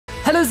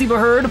Hello Zebra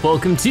Herd,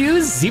 welcome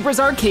to Zebra's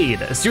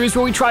Arcade, a series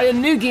where we try a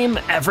new game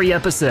every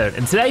episode.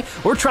 And today,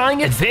 we're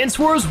trying Advance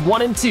Wars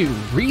 1 and 2,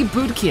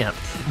 Reboot Camp.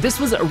 This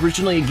was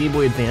originally a Game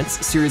Boy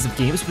Advance series of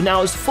games, but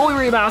now is fully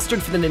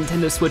remastered for the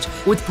Nintendo Switch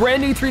with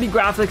brand new 3D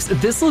graphics.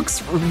 This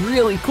looks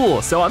really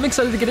cool, so I'm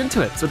excited to get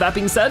into it. So with that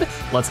being said,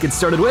 let's get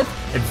started with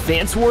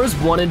Advance Wars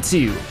 1 and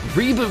 2,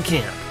 Reboot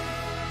Camp.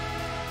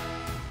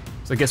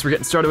 So I guess we're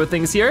getting started with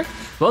things here.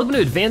 Welcome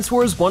to Advance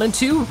Wars 1 and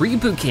 2,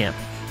 Reboot Camp.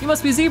 You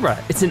must be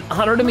Zebra. It's an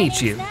honor to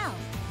meet you.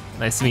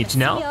 Nice to meet you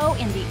now. CEO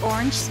in the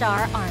Orange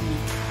Star Army.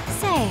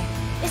 Say,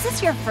 is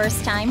this your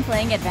first time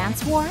playing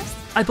Advance Wars?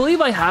 I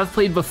believe I have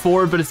played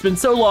before, but it's been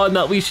so long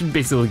that we should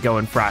basically go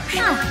in fresh.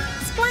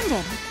 Ah,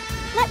 splendid.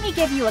 Let me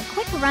give you a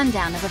quick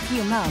rundown of a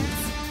few modes.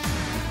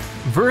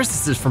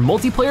 Versus is for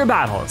multiplayer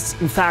battles.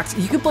 In fact,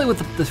 you can play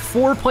with up to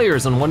 4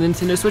 players on one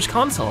Nintendo Switch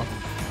console.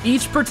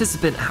 Each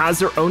participant has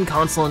their own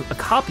console and a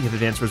copy of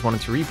Advance Wars 1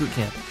 and 2 Reboot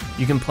Camp.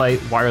 You can play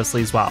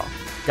wirelessly as well.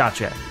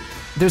 Gotcha.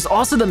 There's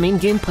also the main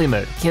gameplay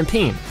mode,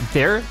 Campaign.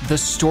 There, the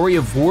story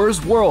of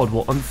War's world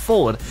will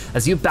unfold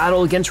as you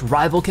battle against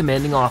rival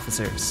commanding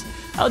officers.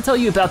 I'll tell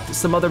you about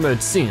some other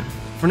modes soon.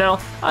 For now,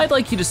 I'd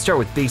like you to start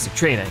with basic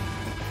training.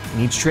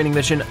 In each training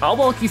mission, I'll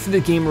walk you through the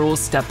game rules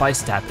step by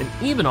step and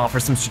even offer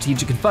some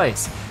strategic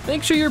advice.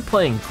 Make sure you're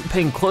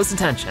paying close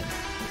attention.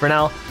 For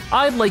now,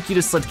 I'd like you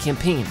to select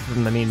Campaign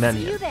from the main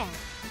menu. See you there.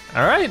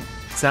 All right,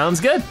 sounds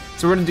good.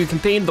 So we're gonna do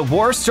Campaign, the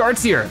war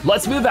starts here.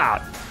 Let's move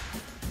out.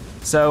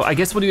 So I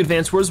guess we'll do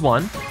Advance Wars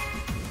 1,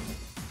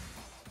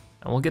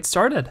 and we'll get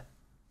started.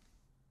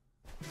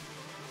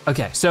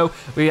 Okay, so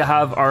we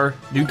have our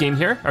new game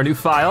here, our new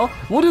file.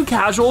 We'll do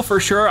casual for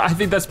sure. I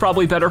think that's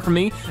probably better for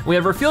me. We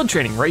have our field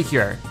training right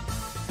here.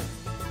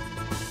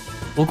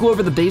 We'll go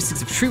over the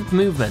basics of troop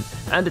movement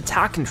and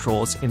attack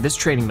controls in this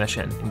training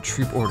mission in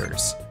troop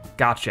orders.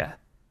 Gotcha.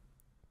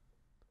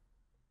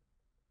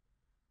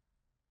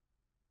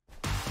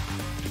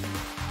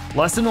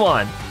 Lesson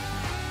 1,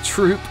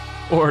 troop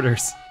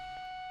orders.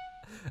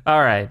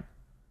 All right.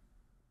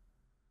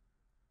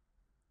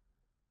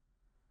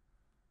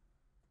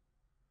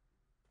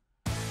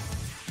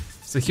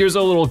 So here's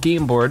our little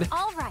game board.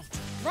 All right,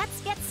 let's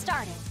get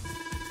started.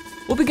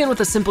 We'll begin with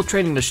a simple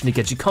training mission to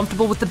get you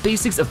comfortable with the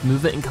basics of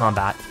movement and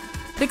combat.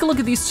 Take a look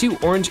at these 2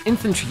 orange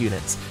infantry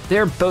units. They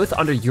are both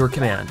under your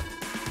command.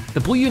 The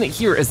blue unit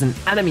here is an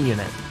enemy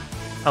unit.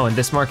 Oh, and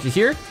this marker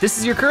here, this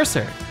is your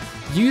cursor.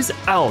 Use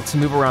L to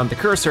move around the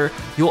cursor.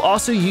 You'll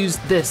also use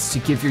this to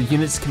give your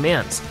units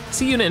commands.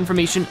 See unit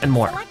information and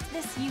more. Select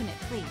this unit,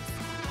 please.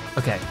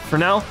 Okay, for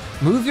now,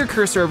 move your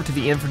cursor over to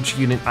the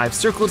infantry unit I've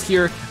circled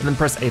here and then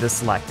press A to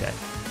select it.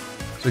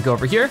 So we go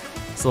over here,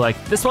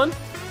 select this one.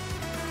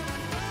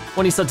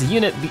 When you select a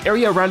unit, the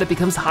area around it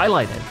becomes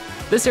highlighted.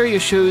 This area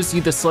shows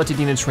you the selected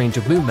unit's range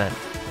of movement.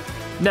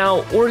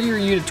 Now, order your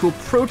unit to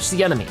approach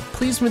the enemy.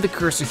 Please move the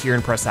cursor here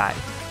and press I.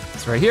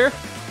 So right here,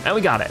 and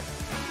we got it.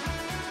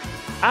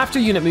 After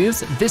unit moves,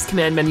 this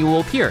command menu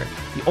will appear.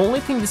 The only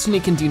thing this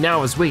unit can do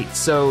now is wait,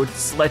 so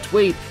select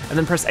wait and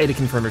then press A to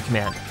confirm your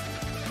command.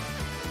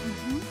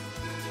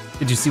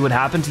 Did you see what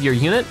happened to your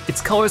unit?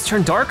 Its colors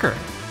turned darker.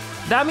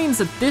 That means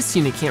that this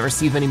unit can't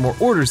receive any more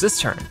orders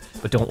this turn,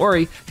 but don't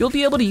worry, you'll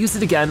be able to use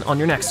it again on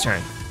your next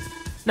turn.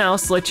 Now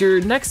select your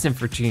next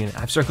infantry unit.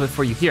 I've circled it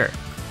for you here.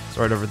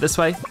 So right over this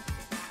way.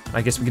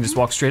 I guess we can just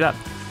walk straight up.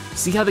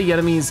 See how the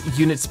enemy's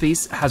unit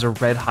space has a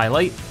red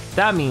highlight?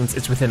 That means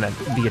it's within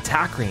the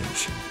attack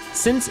range.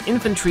 Since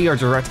infantry are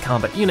direct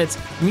combat units,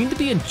 you need to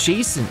be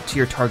adjacent to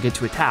your target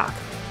to attack.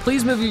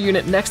 Please move your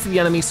unit next to the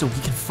enemy so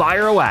he can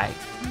fire away.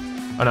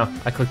 Oh no,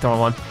 I clicked the wrong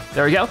one.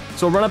 There we go.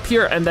 So we'll run up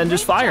here and then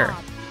just fire.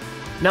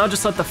 Now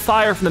just let the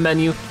fire from the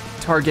menu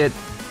target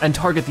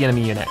the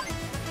enemy unit.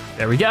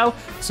 There we go.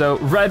 So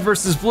red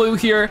versus blue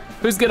here.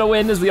 Who's gonna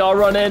win as we all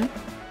run in?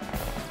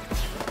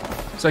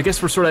 So I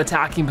guess we're sort of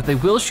attacking, but they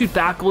will shoot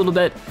back a little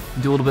bit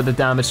and do a little bit of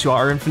damage to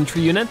our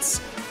infantry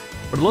units.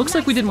 But it looks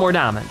like we did more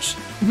damage.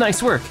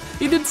 Nice work.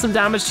 You did some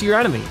damage to your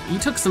enemy. You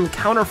took some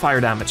counter-fire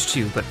damage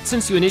too, but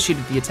since you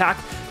initiated the attack,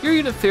 your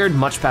unit fared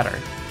much better.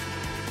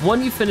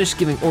 When you finish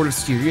giving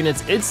orders to your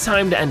units, it's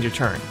time to end your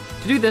turn.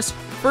 To do this,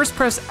 first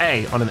press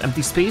A on an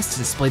empty space to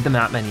display the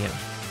map menu.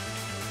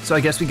 So I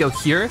guess we go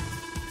here.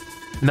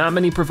 The map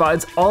menu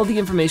provides all the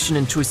information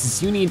and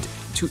choices you need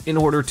in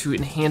order to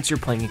enhance your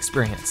playing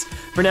experience.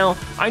 For now,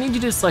 I need you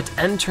to select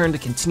end turn to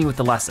continue with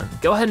the lesson.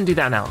 Go ahead and do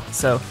that now.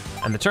 So,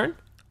 end the turn,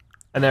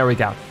 and there we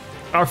go.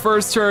 Our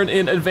first turn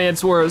in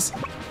Advance Wars,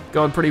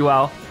 going pretty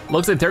well.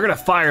 Looks like they're gonna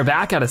fire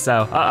back at us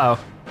though, uh-oh.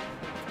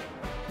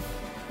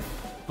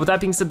 With that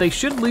being said, they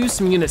should lose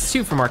some units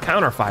too from our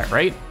counterfire,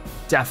 right?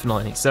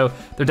 Definitely, so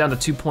they're down to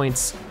 2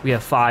 points, we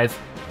have 5.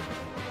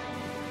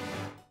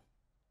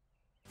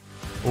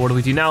 What do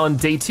we do now on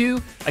day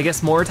 2? I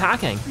guess more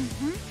attacking.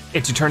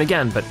 It's your turn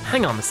again, but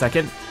hang on a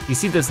second. You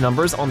see those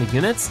numbers on the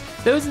units?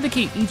 Those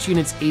indicate each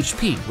unit's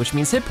HP, which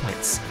means hit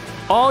points.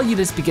 All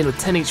units begin with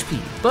 10 HP,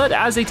 but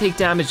as they take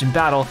damage in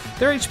battle,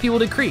 their HP will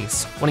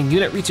decrease. When a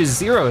unit reaches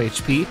 0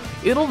 HP,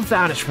 it'll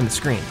vanish from the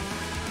screen.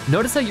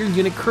 Notice that your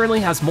unit currently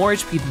has more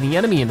HP than the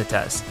enemy unit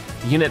does.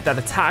 The unit that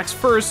attacks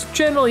first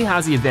generally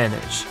has the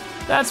advantage.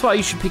 That's why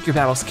you should pick your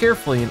battles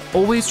carefully and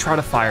always try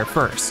to fire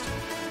first.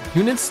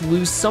 Units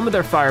lose some of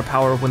their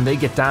firepower when they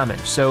get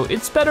damaged, so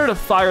it's better to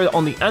fire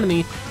on the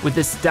enemy with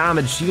this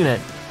damaged unit.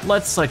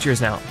 Let's select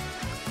yours now.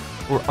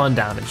 Or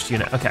undamaged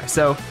unit. Okay,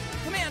 so.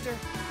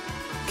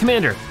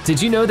 Commander,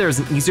 did you know there's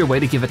an easier way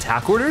to give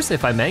attack orders?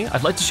 If I may,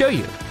 I'd like to show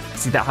you.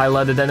 See that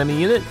highlighted enemy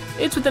unit?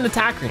 It's within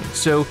attack range,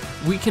 so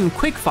we can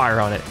quick fire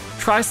on it.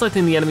 Try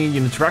selecting the enemy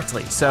unit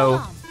directly.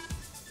 So,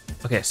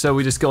 okay, so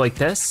we just go like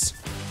this.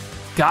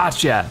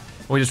 Gotcha.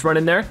 We just run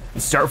in there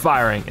and start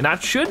firing, and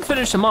that should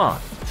finish them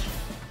off,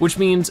 which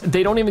means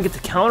they don't even get to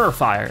counter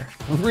fire.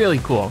 Really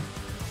cool.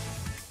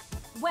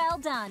 Well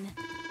done.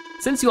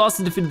 Since you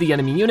also defeated the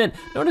enemy unit,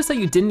 notice that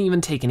you didn't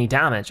even take any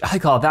damage. I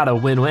call that a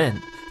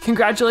win-win.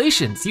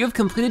 Congratulations, you have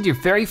completed your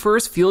very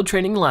first field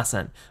training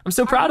lesson. I'm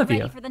so proud of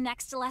you. Ready for the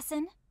next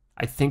lesson?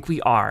 I think we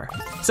are.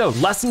 So,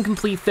 lesson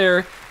complete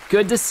there.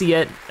 Good to see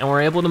it, and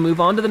we're able to move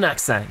on to the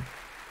next thing.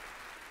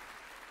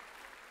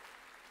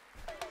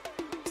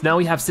 So now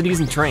we have cities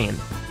and terrain.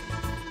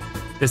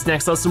 This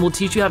next lesson will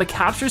teach you how to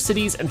capture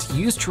cities and to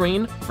use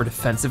terrain for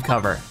defensive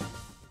cover.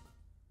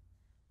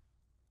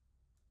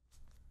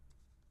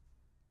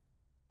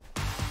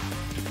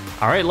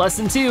 All right,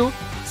 lesson 2,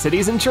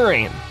 cities and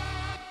terrain.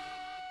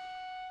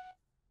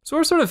 So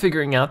we're sort of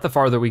figuring out the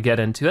farther we get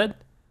into it.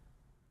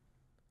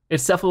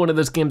 It's definitely one of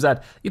those games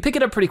that you pick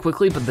it up pretty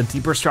quickly, but the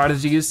deeper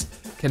strategies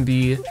can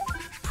be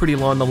pretty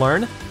long to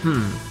learn.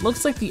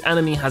 Looks like the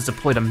enemy has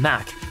deployed a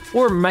mech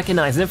or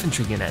mechanized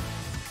infantry unit.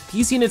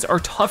 These units are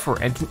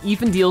tougher and can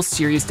even deal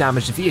serious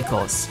damage to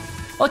vehicles.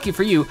 Lucky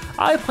for you,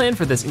 I planned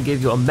for this and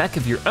gave you a mech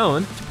of your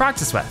own to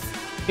practice with.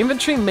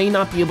 Infantry may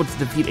not be able to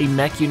defeat a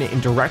mech unit in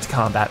direct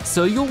combat,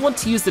 so you'll want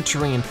to use the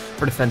terrain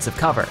for defensive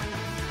cover.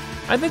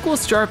 I think we'll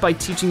start by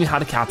teaching you how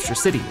to capture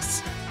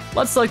cities.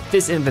 Let's select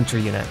this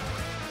infantry unit.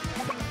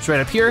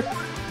 Straight up here,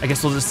 I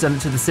guess we'll just send it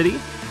to the city.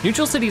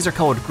 Neutral cities are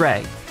colored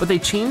gray, but they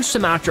change to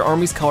match your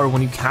army's color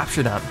when you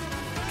capture them.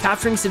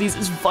 Capturing cities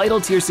is vital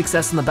to your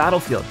success on the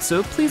battlefield,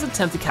 so please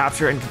attempt to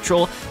capture and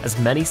control as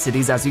many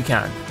cities as you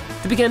can.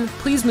 To begin,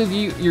 please move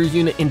your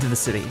unit into the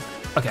city.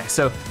 Okay,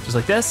 so just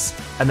like this,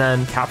 and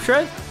then capture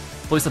it.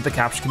 Please set the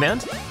capture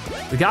command.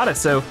 We got it,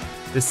 so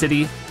the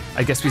city,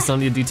 I guess we still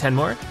need to do 10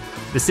 more.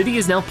 The city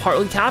is now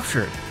partly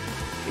captured.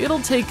 It'll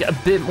take a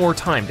bit more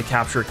time to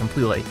capture it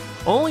completely.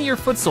 Only your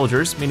foot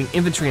soldiers, meaning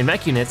infantry and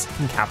mech units,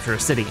 can capture a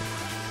city.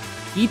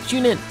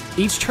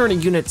 Each turn a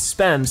unit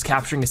spends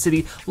capturing a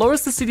city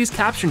lowers the city's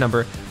capture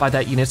number by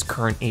that unit's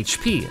current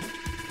HP.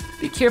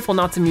 Be careful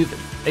not to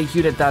move a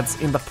unit that's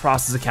in the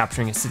process of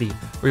capturing a city,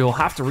 or you'll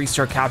have to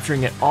restart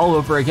capturing it all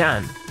over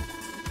again.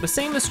 The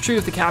same is true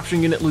if the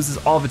capturing unit loses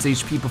all of its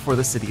HP before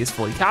the city is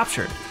fully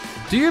captured.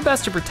 Do your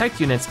best to protect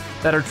units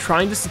that are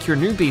trying to secure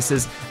new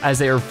bases as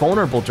they are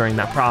vulnerable during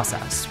that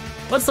process.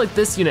 Let's select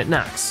this unit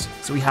next.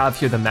 So we have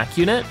here the mech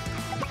unit.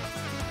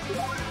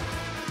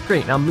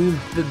 Great, now move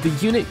the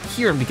unit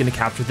here and begin to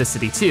capture this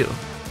city too.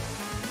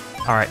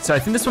 All right, so I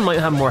think this one might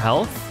have more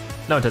health.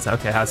 No, it does,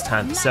 okay, it has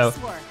 10.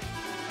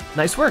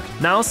 Nice work.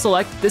 Now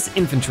select this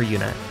infantry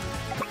unit.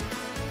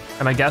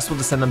 And I guess we'll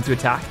just send them to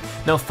attack.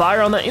 Now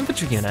fire on that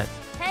infantry unit.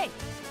 Hey,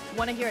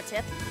 wanna hear a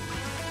tip?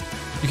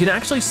 You can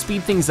actually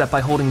speed things up by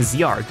holding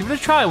ZR. Give it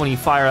a try when you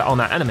fire on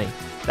that enemy.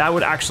 That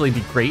would actually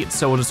be great,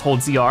 so we'll just hold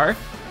ZR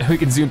and we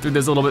can zoom through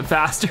this a little bit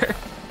faster.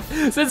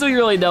 Since we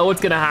really know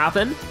what's gonna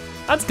happen.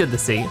 That's good to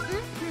see.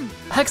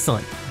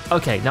 Excellent.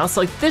 Okay, now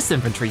select this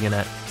infantry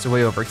unit. So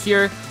way over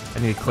here, I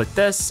need to click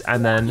this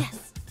and then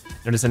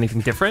notice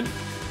anything different?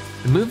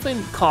 The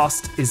movement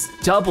cost is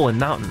double in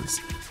mountains,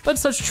 but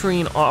such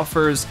terrain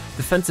offers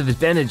defensive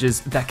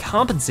advantages that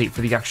compensate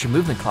for the extra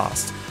movement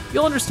cost.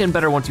 You'll understand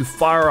better once you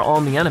fire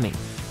on the enemy.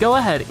 Go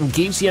ahead,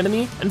 engage the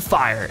enemy and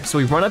fire. So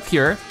we run up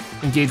here,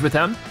 engage with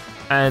them,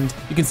 and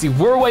you can see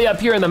we're way up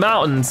here in the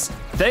mountains.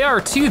 They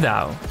are too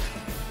though.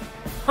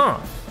 Huh,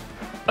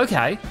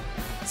 okay.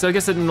 So I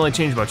guess it didn't really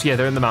change much. Yeah,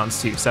 they're in the mountains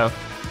too. So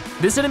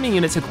this enemy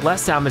unit took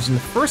less damage than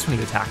the first one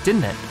you attacked,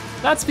 didn't it?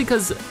 That's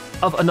because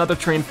of another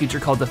terrain feature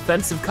called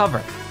defensive cover.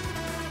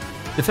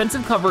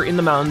 Defensive cover in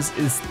the mountains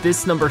is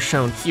this number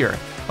shown here,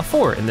 a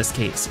 4 in this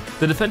case.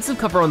 The defensive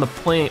cover on the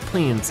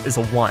plains is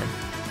a 1.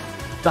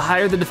 The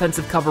higher the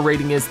defensive cover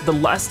rating is, the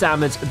less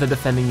damage the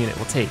defending unit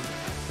will take.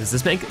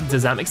 Does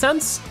that make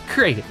sense?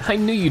 Great, I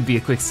knew you'd be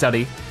a quick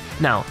study.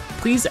 Now,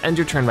 please end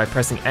your turn by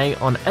pressing A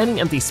on any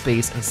empty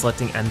space and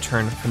selecting end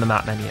turn from the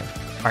map menu.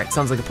 All right,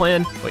 sounds like a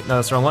plan. Wait, no,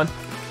 that's the wrong one.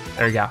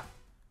 There you go.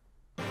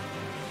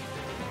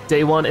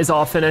 Day 1 is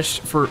all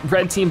finished for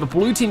red team, but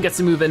blue team gets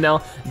to move in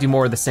now and do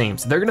more of the same.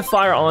 So they're gonna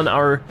fire on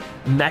our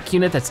mech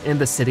unit that's in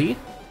the city,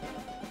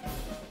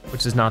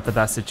 which is not the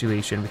best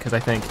situation because I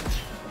think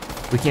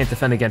we can't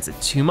defend against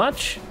it too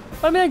much.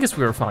 I mean, I guess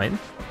we were fine.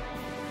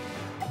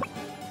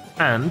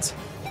 And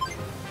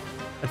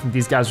I think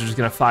these guys are just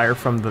gonna fire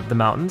from the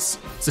mountains.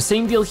 So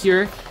same deal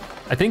here.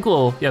 I think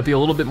we'll be a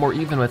little bit more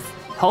even with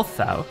health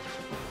though.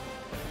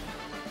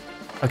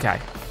 Okay.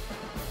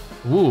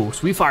 Ooh,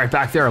 so we fired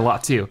back there a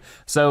lot too.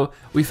 So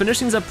we finished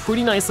things up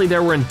pretty nicely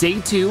there. We're in day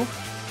 2.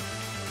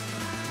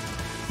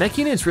 Mech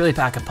units really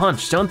pack a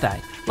punch, don't they?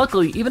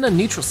 Luckily, even a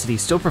neutral city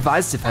still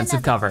provides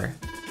defensive cover.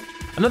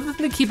 Another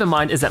thing to keep in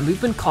mind is that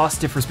movement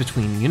cost differs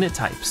between unit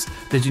types.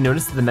 Did you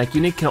notice that the mech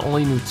unit can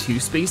only move 2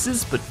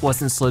 spaces, but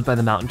wasn't slowed by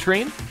the mountain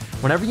terrain?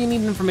 Whenever you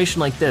need information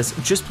like this,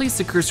 just place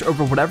the cursor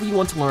over whatever you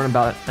want to learn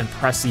about and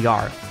press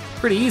CR.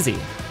 Pretty easy.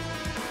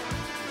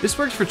 This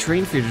works for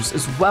terrain features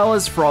as well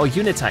as for all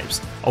unit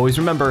types. Always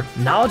remember,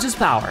 knowledge is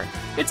power.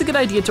 It's a good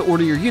idea to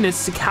order your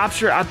units to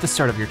capture at the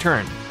start of your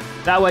turn.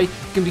 That way, you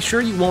can be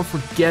sure you won't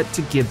forget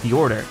to give the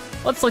order.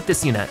 Let's select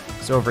this unit.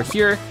 So over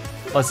here,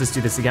 let's just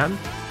do this again.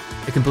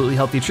 A completely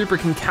healthy trooper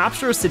can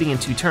capture a city in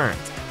 2 turns.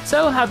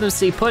 So have them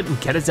stay put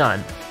and get it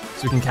done.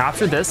 So we can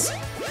capture this,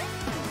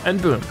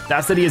 and boom,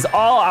 that city is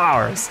all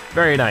ours.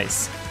 Very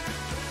nice.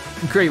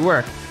 Great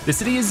work.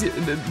 This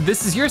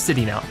is your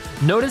city now.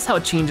 Notice how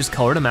it changes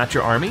color to match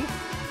your army?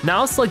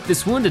 Now select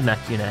this wounded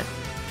mech unit.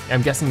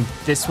 I'm guessing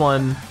this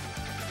one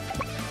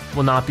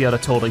will not be able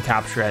to totally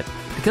capture it.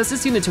 Because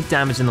this unit took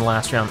damage in the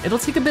last round, it'll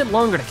take a bit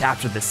longer to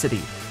capture this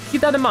city.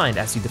 Keep that in mind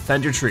as you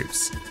defend your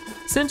troops.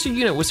 Since your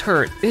unit was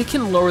hurt, it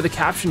can lower the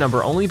capture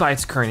number only by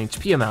its current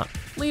HP amount,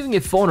 leaving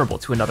it vulnerable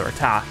to another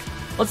attack.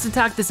 Let's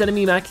attack this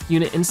enemy mech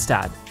unit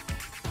instead.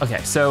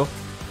 Okay, so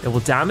it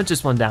will damage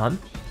this one down.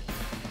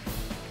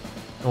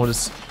 And we'll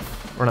just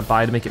run it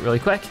by to make it really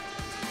quick.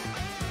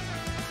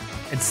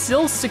 It's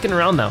still sticking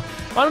around though.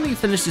 Why don't we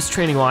finish this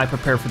training while I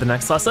prepare for the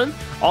next lesson?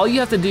 All you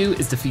have to do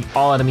is defeat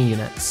all enemy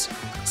units.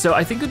 So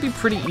I think it'd be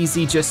pretty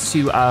easy just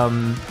to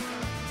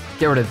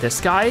get rid of this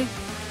guy,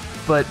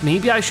 but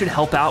maybe I should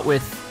help out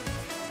with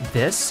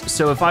this.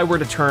 So if I were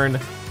to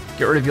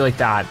get rid of you like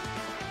that.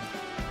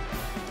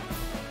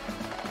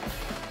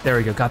 There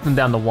we go, got them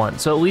down to 1.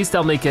 So at least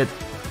I'll make it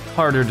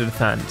harder to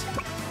defend.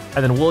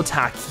 And then we'll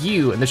attack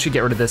you, and this should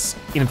get rid of this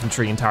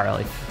infantry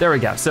entirely. There we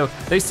go, so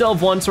they still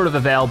have 1 sort of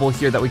available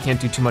here that we can't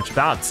do too much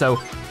about, so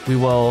we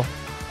will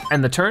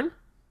end the turn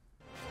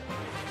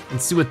and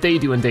see what they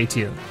do in day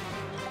 2.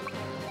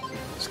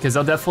 Because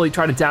I'll definitely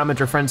try to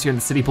damage our friends here in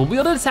the city, but we'll be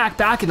able to attack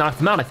back and knock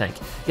them out, I think.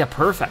 Yeah,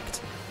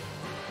 perfect.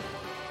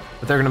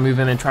 But they're gonna move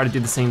in and try to do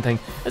the same thing.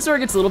 This where it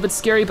gets a little bit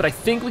scary, but I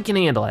think we can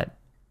handle it.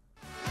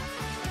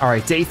 All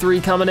right, day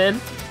 3 coming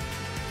in.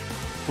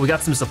 We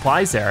got some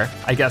supplies there,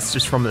 I guess,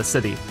 just from the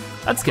city.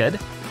 That's good.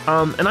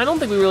 And I don't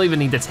think we really even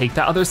need to take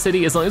that other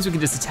city, as long as we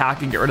can just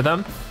attack and get rid of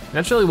them.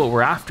 That's really what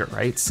we're after,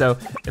 right? So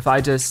if I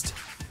just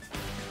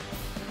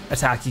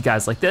attack you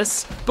guys like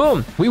this,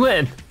 boom, we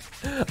win.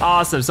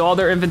 Awesome, so all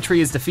their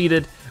infantry is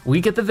defeated.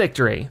 We get the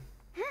victory.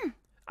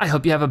 I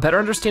hope you have a better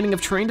understanding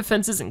of terrain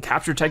defenses and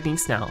capture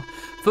techniques now.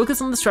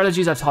 Focus on the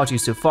strategies I've taught you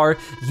so far,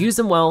 use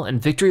them well,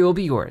 and victory will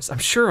be yours, I'm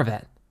sure of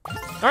it. All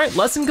right,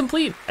 lesson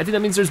complete. I think that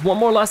means there's 1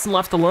 more lesson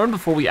left to learn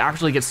before we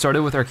actually get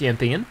started with our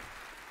campaign.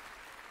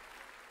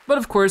 But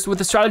of course,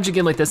 with a strategy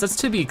game like this, that's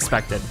to be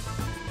expected.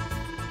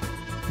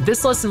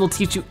 This lesson will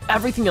teach you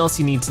everything else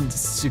you need to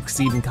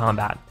succeed in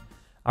combat.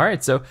 All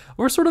right, so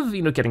we're sort of,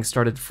 getting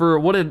started for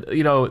what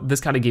this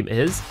kind of game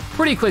is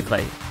pretty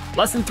quickly.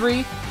 Lesson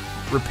 3,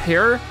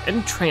 repair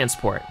and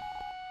transport.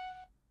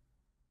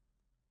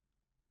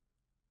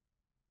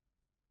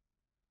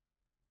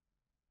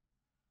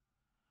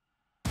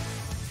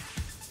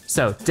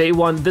 So, day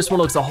 1, this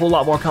one looks a whole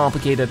lot more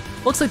complicated.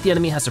 Looks like the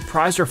enemy has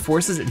surprised our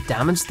forces and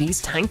damaged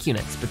these tank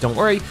units, but don't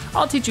worry,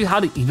 I'll teach you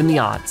how to even the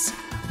odds.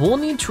 We'll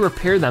need to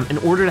repair them in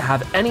order to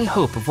have any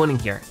hope of winning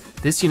here.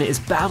 This unit is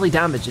badly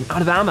damaged and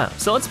out of ammo,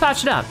 so let's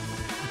patch it up.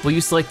 Will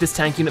you select this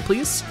tank unit,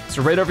 please?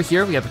 So right over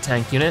here, we have a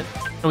tank unit,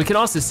 and we can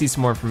also see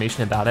some more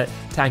information about it.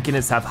 Tank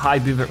units have high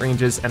movement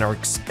ranges and are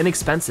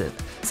inexpensive,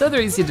 so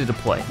they're easy to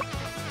deploy.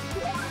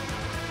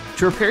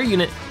 To repair a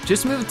unit,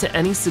 just move it to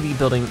any city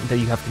building that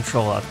you have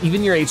control of,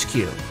 even your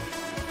HQ.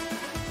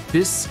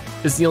 This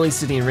is the only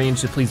city in range,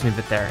 so please move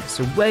it there.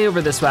 So way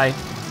over this way,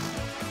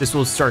 this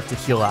will start to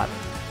heal up.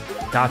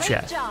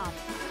 Gotcha.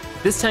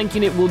 This tank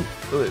unit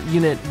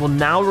will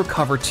now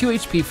recover 2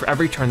 HP for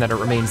every turn that it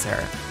remains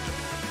there.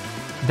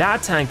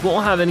 That tank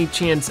won't have any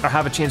chance, or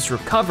have a chance to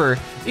recover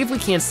if we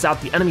can't stop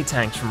the enemy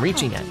tanks from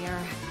reaching it.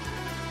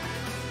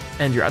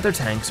 And your other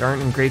tanks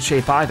aren't in great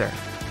shape either.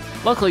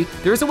 Luckily,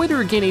 there is a way to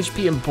regain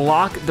HP and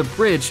block the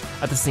bridge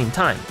at the same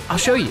time. I'll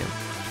show you.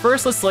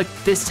 First, let's select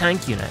this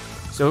tank unit.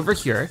 So over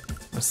here,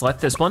 we'll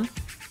select this one.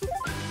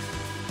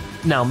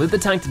 Now move the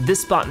tank to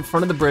this spot in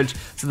front of the bridge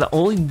so that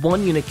only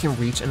 1 unit can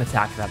reach and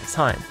attack it at a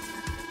time.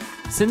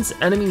 Since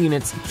enemy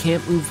units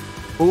can't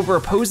move over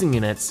opposing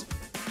units,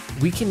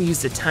 we can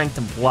use the tank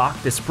to block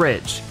this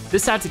bridge.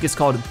 This tactic is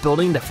called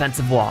building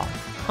defensive wall.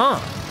 Huh,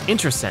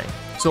 interesting.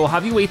 So we'll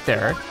have you wait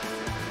there.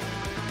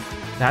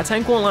 That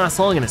tank won't last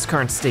long in its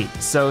current state,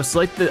 so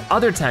select the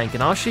other tank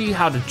and I'll show you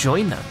how to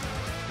join them.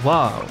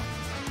 Whoa.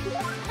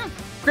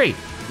 Great,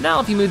 now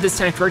if you move this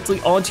tank directly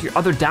onto your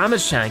other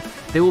damaged tank,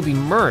 they will be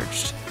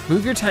merged.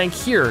 Move your tank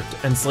here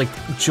and select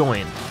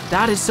join.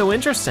 That is so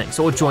interesting,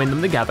 so we'll join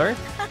them together.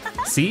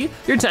 See,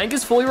 your tank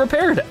is fully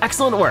repaired,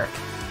 excellent work.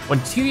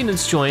 When 2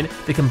 units join,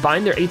 they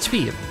combine their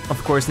HP.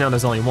 Of course, now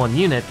there's only 1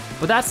 unit,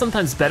 but that's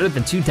sometimes better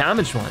than 2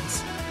 damaged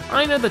ones.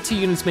 I know that 2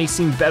 units may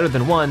seem better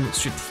than 1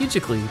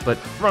 strategically, but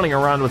running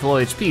around with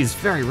low HP is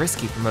very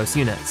risky for most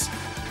units.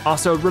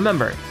 Also,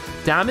 remember,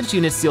 damaged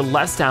units deal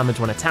less damage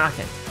when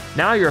attacking.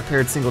 Now your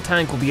repaired single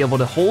tank will be able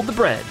to hold the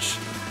bridge.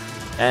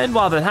 And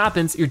while that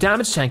happens, your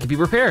damaged tank can be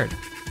repaired.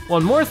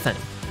 One more thing,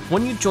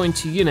 when you join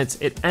 2 units,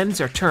 it ends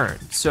your turn,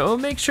 so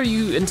make sure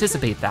you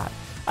anticipate that.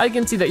 I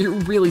can see that you're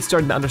really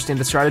starting to understand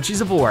the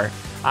strategies of war.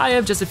 I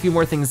have just a few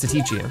more things to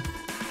teach you.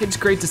 It's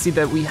great to see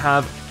that we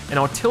have an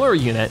artillery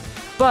unit,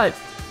 but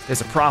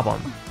there's a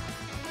problem.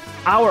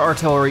 Our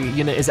artillery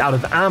unit is out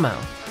of ammo,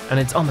 and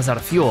it's almost out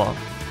of fuel.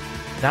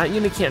 That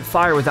unit can't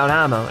fire without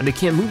ammo, and it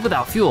can't move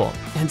without fuel.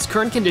 In its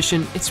current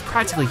condition, it's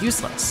practically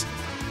useless.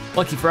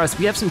 Lucky for us,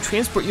 we have some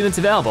transport units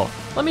available.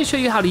 Let me show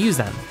you how to use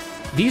them.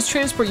 These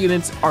transport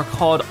units are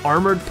called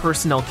Armored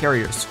Personnel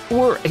Carriers,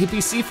 or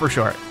APC for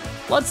short.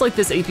 Let's light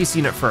this APC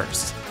unit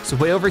first. So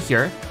way over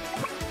here.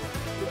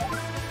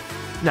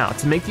 Now,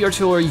 to make the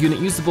artillery unit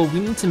usable, we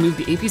need to move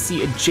the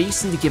APC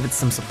adjacent to give it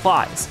some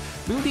supplies.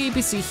 Move the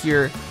APC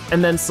here,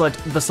 and then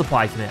select the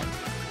supply command.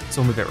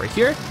 So we'll move it right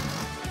here,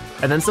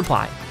 and then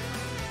supply.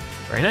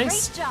 Very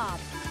nice. Great job.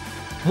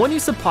 When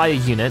you supply a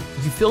unit,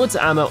 you fill its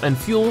ammo and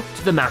fuel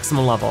to the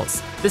maximum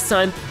levels. This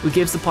time, we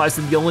gave supplies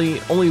to the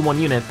only 1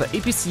 unit, but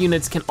APC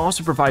units can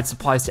also provide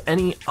supplies to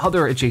any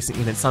other adjacent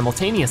unit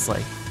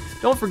simultaneously.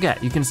 Don't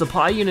forget, you can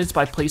supply units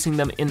by placing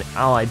them in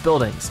allied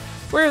buildings,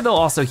 where they'll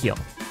also heal.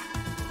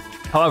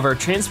 However,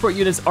 transport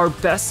units are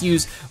best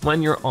used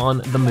when you're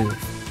on the move.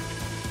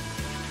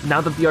 Now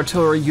that the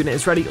artillery unit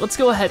is ready, let's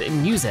go ahead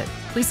and use it.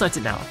 Please select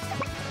it now.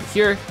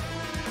 Here,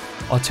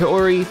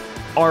 artillery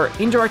are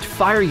indirect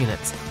fire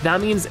units.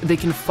 That means they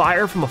can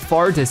fire from a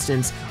far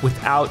distance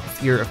without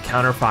fear of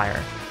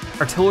counterfire.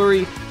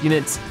 Artillery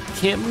units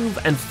can't move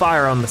and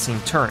fire on the same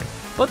turn,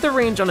 but the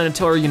range on an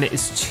artillery unit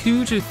is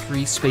 2 to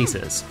 3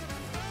 spaces.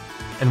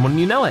 And wouldn't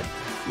you know it,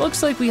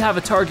 looks like we have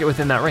a target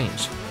within that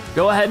range.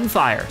 Go ahead and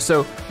fire.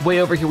 So way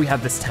over here we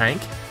have this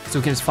tank, so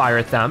we can just fire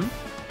at them.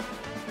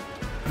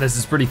 This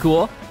is pretty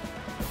cool.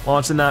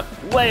 Launching that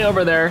way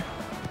over there.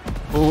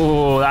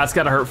 Ooh, that's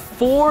gotta hurt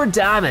 4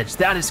 damage.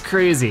 That is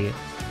crazy.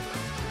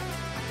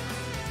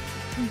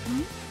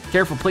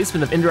 Careful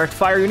placement of indirect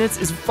fire units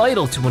is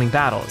vital to winning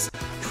battles.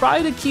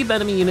 Try to keep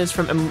enemy units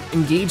from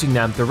engaging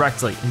them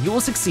directly, and you will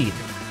succeed.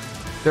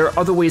 There are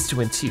other ways to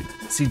win too.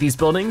 See these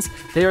buildings?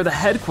 They are the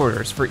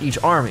headquarters for each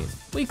army.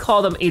 We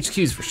call them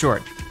HQs for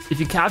short. If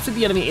you capture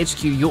the enemy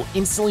HQ, you'll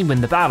instantly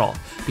win the battle.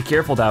 Be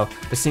careful though,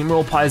 the same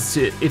rule applies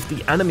to if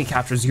the enemy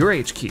captures your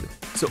HQ,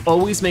 so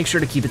always make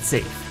sure to keep it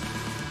safe.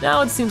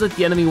 Now it seems like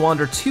the enemy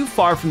wandered too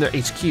far from their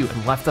HQ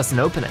and left us an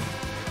opening.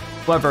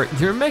 However,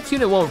 your mech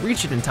unit won't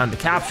reach it in time to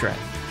capture it.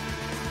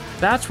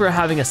 That's where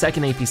having a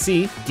second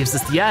APC gives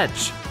us the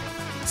edge.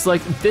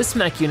 Select this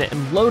mech unit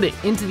and load it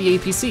into the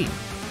APC.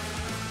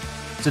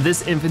 So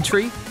this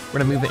infantry, we're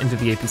gonna move it into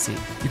the APC.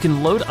 You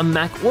can load a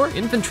mech or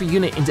infantry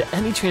unit into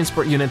any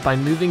transport unit by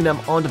moving them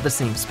onto the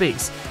same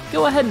space.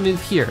 Go ahead and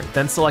move here,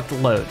 then select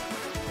load.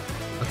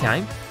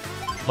 Okay,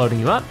 loading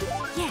you up.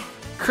 Yeah.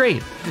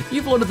 Great,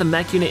 you've loaded the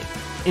mech unit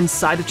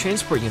inside the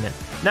transport unit.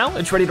 Now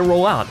it's ready to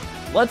roll out.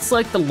 Let's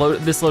select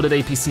this loaded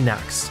APC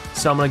next.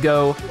 So I'm gonna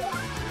go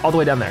all the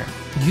way down there.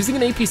 Using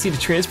an APC to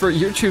transfer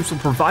your troops will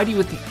provide you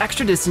with the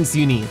extra distance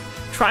you need.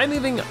 Try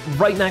moving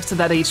right next to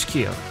that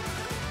HQ.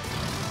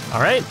 All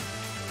right,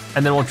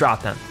 and then we'll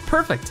drop them.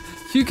 Perfect.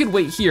 You could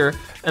wait here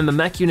and the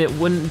mech unit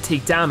wouldn't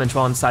take damage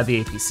while inside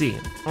the APC.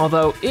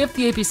 Although if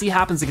the APC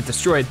happens to get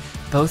destroyed,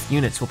 both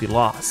units will be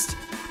lost.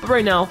 But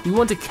right now, we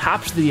want to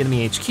capture the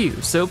enemy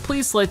HQ, so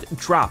please select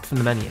drop from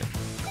the menu.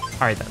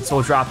 All right then, so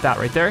we'll drop that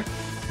right there.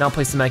 Now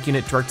place the mech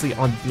unit directly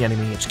on the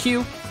enemy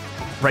HQ,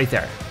 right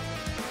there.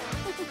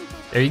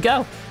 There you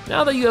go.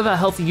 Now that you have a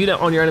healthy unit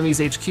on your enemy's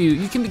HQ,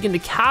 you can begin to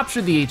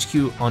capture the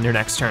HQ on your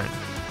next turn.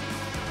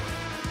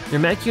 Your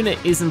mech unit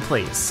is in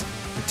place.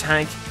 Your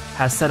tank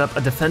has set up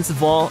a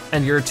defensive wall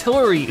and your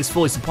artillery is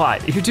fully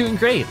supplied. You're doing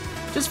great.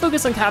 Just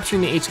focus on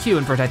capturing the HQ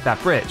and protect that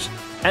bridge.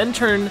 End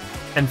turn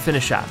and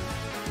finish up.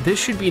 This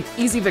should be an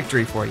easy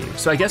victory for you.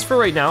 So I guess for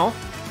right now,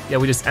 yeah,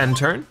 we just end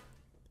turn.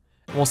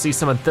 And we'll see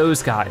some of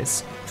those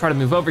guys try to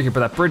move over here,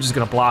 but that bridge is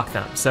gonna block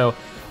them. So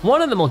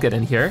one of them will get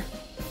in here,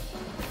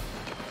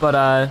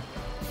 but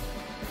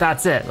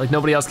that's it. Like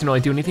nobody else can really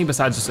do anything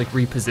besides just like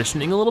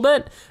repositioning a little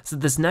bit. So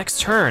this next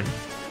turn,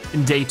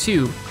 in day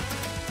 2, we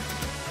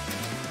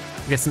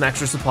get some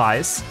extra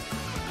supplies.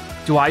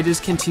 Do I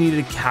just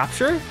continue to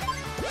capture?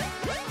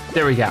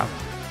 There we go.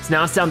 So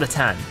now it's down to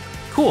 10.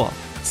 Cool.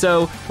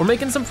 So we're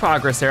making some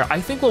progress there. I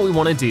think what we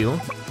wanna do,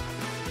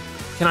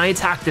 can I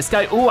attack this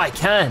guy? Oh, I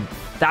can.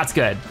 That's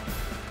good.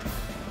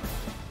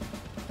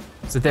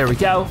 So there we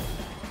go.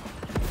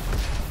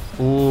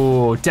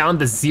 Ooh, down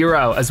to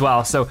 0 as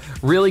well. So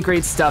really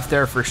great stuff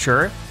there for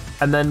sure.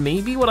 And then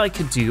maybe what I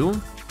could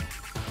do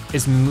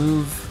is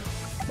move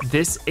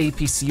this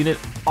APC unit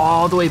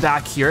all the way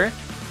back here.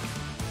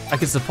 I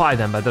could supply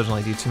them, but that doesn't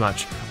really do too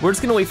much. We're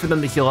just gonna wait for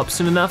them to heal up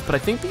soon enough, but I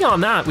think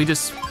beyond that, we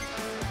just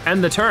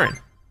end the turn.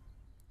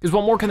 Because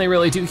what more can they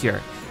really do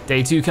here?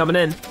 Day 2 coming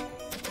in.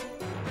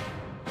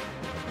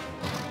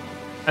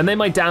 And they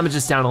might damage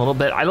us down a little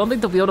bit. I don't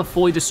think they'll be able to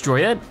fully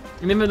destroy it.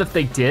 And even if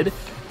they did,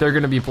 they're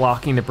gonna be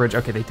blocking the bridge.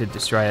 Okay, they did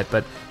destroy it,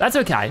 but that's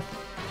okay.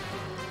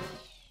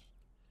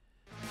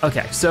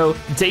 Okay, so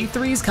day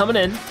 3 is coming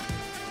in.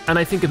 And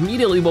I think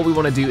immediately what we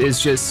wanna do is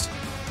just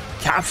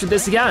capture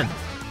this again.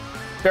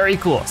 Very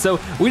cool. So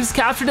we just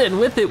captured it, and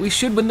with it, we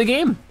should win the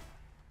game.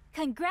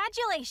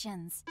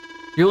 Congratulations.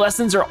 Your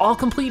lessons are all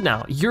complete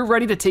now. You're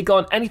ready to take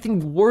on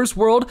anything War's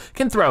world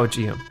can throw at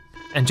you.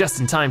 And just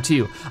in time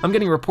too. I'm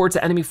getting reports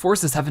that enemy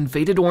forces have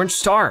invaded Orange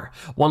Star.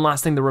 One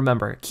last thing to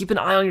remember, keep an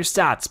eye on your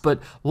stats,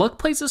 but luck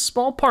plays a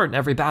small part in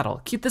every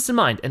battle. Keep this in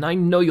mind, and I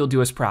know you'll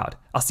do us proud.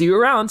 I'll see you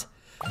around.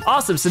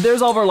 Awesome, so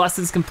there's all of our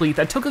lessons complete.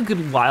 That took a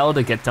good while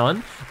to get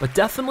done, but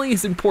definitely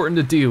is important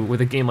to do with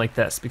a game like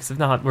this, because if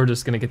not, we're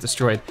just gonna get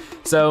destroyed.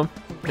 So,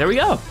 there we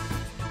go.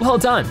 Well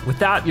done. With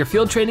that, your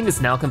field training is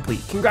now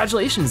complete.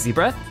 Congratulations,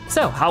 Zebra.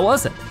 So, how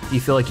was it? Do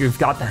you feel like you've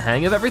got the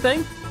hang of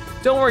everything?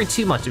 Don't worry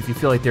too much if you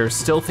feel like there are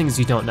still things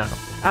you don't know.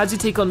 As you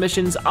take on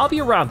missions, I'll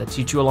be around to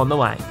teach you along the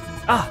way.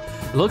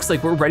 It looks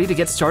like we're ready to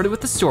get started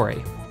with the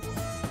story.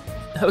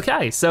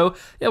 Okay, so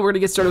yeah, we're gonna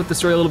get started with the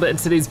story a little bit in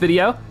today's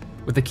video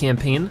with the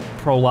campaign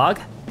prologue.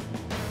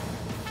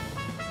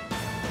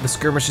 The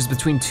skirmishes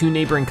between 2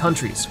 neighboring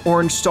countries,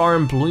 Orange Star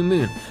and Blue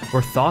Moon,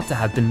 were thought to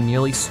have been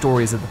merely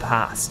stories of the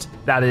past.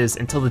 That is,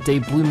 until the day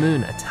Blue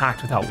Moon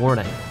attacked without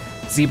warning.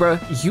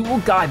 Zebra, you will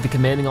guide the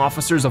commanding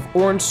officers of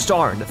Orange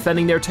Star in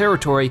defending their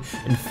territory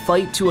and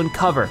fight to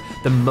uncover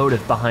the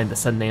motive behind the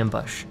sudden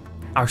ambush.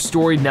 Our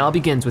story now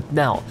begins with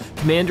Nell,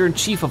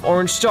 Commander-in-Chief of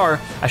Orange Star,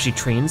 as she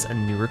trains a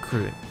new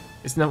recruit.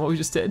 Isn't that what we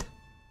just did?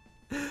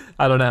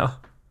 I don't know.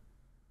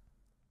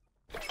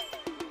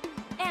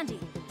 Andy,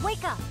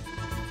 wake up.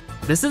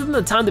 This isn't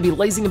the time to be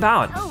lazing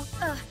about. Oh,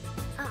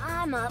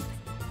 I'm up.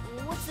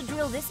 What's the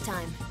drill this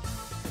time?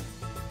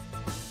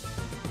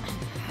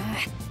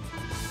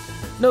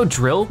 No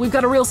drill, we've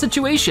got a real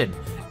situation.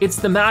 It's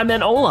the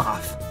madman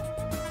Olaf.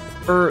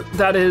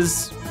 That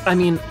is,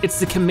 it's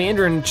the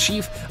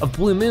Commander-in-Chief of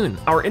Blue Moon.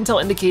 Our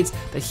intel indicates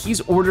that he's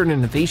ordered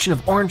an invasion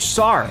of Orange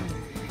Star.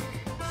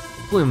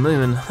 Blue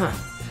Moon,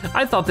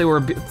 I thought they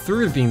were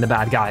through being the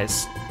bad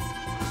guys.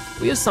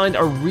 We assigned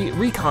a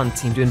recon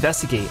team to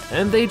investigate,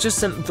 and they just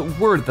sent the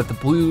word that the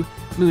Blue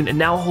Moon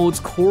now holds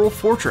Coral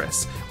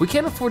Fortress. We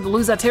can't afford to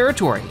lose that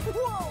territory.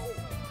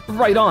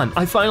 Right on,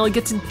 I finally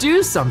get to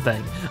do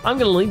something. I'm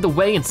gonna lead the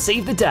way and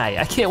save the day.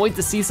 I can't wait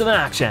to see some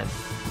action.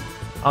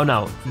 Oh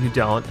no, you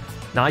don't.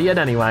 Not yet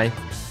anyway.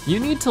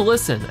 You need to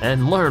listen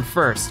and learn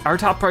first. Our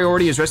top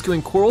priority is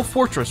rescuing Coral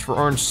Fortress for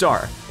Orange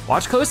Star.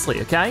 Watch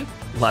closely, okay?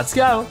 Let's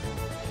go.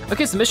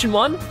 Okay, so mission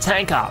 1,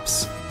 tank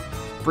ops.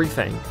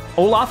 Briefing.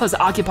 Olaf has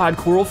occupied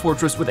Coral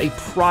Fortress with a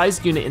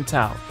prized unit in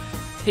tow.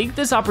 Take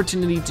this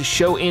opportunity to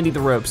show Andy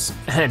the ropes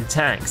and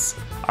tanks.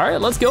 All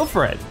right, let's go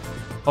for it.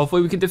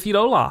 Hopefully we can defeat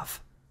Olaf.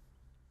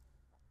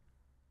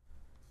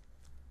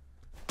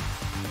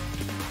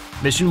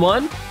 Mission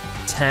 1,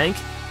 tank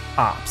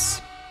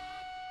ops.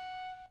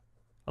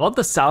 I love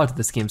the style of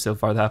this game so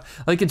far though.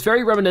 Like, it's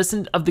very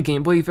reminiscent of the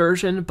Game Boy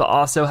version, but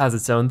also has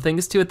its own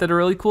things to it that are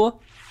really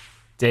cool.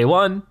 Day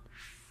 1.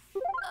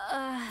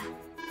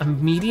 A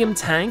medium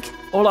tank?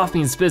 Olaf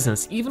means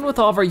business. Even with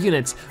all of our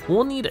units,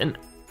 we'll need an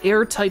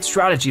airtight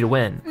strategy to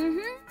win.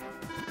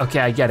 Okay,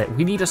 I get it.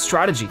 We need a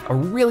strategy, a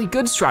really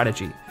good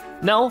strategy.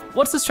 Nell,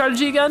 what's the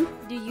strategy again?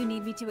 Do you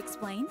need me to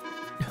explain?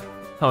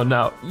 Oh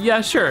no,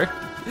 yeah, sure.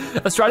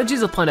 A strategy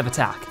is a plan of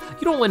attack.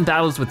 You don't win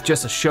battles with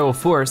just a show of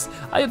force.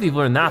 I hope you've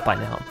learned that by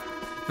now.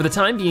 For the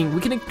time being,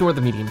 we can ignore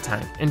the medium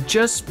tank and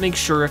just make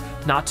sure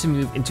not to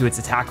move into its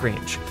attack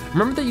range.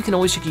 Remember that you can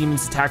always check a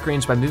unit's attack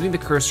range by moving the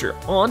cursor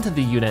onto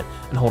the unit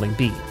and holding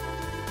B.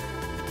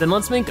 Then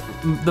let's make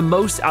the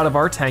most out of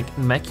our tank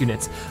and mech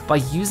units by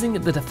using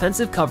the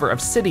defensive cover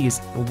of cities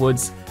and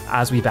woods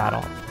as we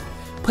battle.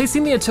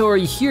 Placing the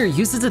artillery here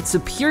uses its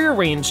superior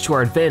range to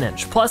our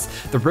advantage, plus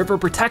the river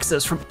protects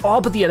us from all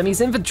but the enemy's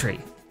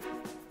infantry.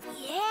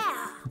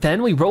 Yeah.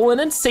 Then we roll in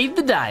and save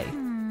the day.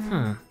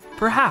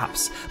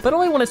 Perhaps, but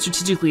only when it's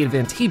strategically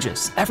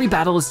advantageous. Every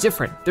battle is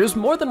different. There's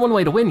more than one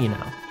way to win, you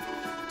know.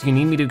 Do you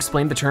need me to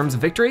explain the terms of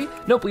victory?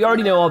 Nope, we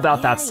already know all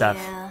about that stuff.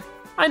 Yeah.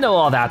 I know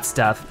all that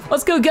stuff.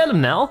 Let's go get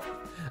him, Nell.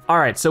 All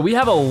right, so we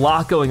have a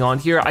lot going on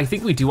here. I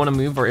think we do want to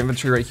move our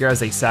infantry right here,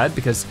 as I said,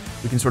 because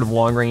we can sort of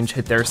long range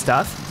hit their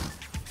stuff.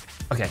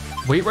 Okay,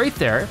 wait right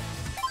there.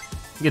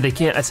 Yeah, they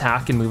can't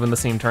attack and move in the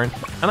same turn.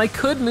 And I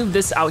could move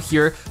this out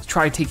here to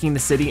try taking the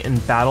city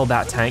and battle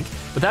that tank,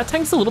 but that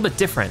tank's a little bit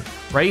different,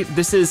 right?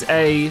 This is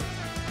a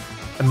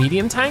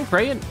medium tank,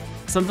 right?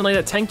 Something like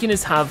that. Tank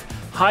units have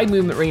high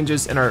movement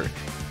ranges and are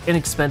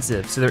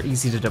inexpensive, so they're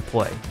easy to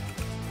deploy.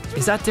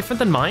 Is that different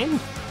than mine?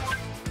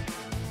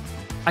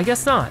 I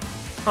guess not.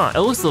 Huh, it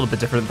looks a little bit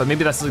different, but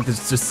maybe that's like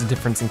there's just a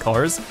difference in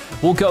colors.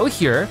 We'll go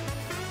here,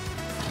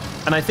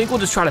 and I think we'll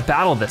just try to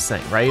battle this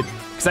thing, right?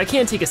 Because I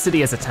can't take a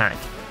city as a tank.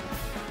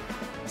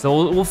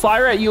 So we'll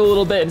fire at you a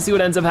little bit and see what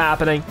ends up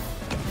happening.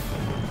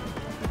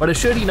 but it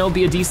should,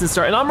 be a decent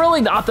start. And I'm really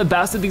not the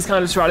best at these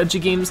kind of strategy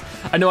games.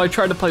 I know I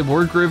tried to play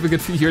War Groove a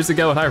good few years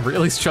ago and I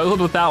really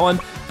struggled with that one.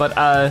 But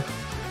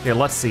here,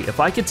 let's see. If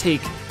I could take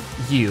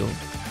you,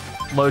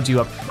 load you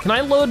up. Can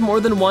I load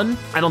more than one?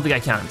 I don't think I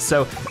can.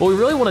 So what we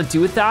really wanna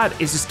do with that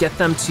is just get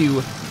them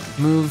to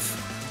move,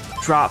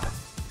 drop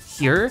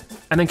here.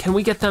 And then can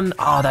we get them,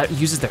 that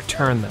uses their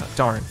turn though,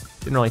 darn.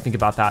 Didn't really think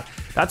about that.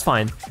 That's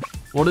fine.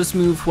 We'll just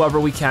move whoever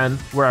we can,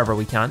 wherever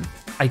we can.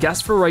 I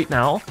guess for right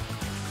now,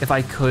 if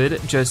I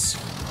could just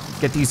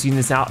get these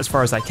units out as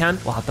far as I can,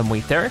 we'll have them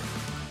wait there.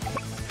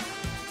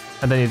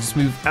 And then you just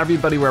move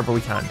everybody wherever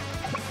we can,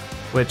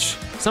 which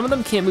some of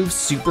them can't move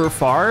super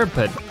far,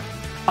 but,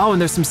 and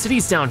there's some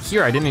cities down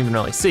here I didn't even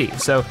really see.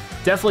 So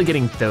definitely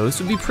getting those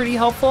would be pretty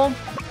helpful.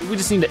 We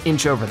just need to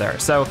inch over there.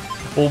 So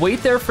we'll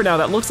wait there for now.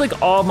 That looks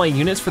like all my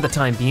units for the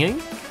time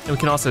being. And we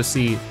can also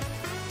see,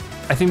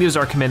 I think these are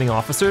our commanding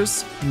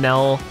officers,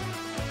 Nell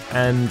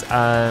and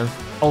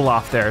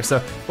Olaf there. So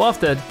we'll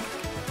have to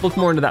look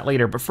more into that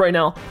later, but for right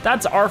now,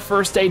 that's our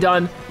first day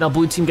done. Now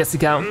blue team gets to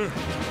go.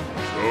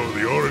 So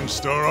the Orange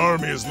Star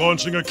Army is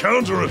launching a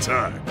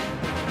counterattack.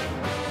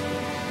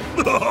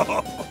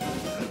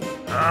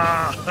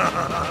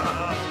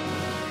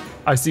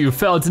 I see you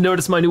failed to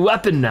notice my new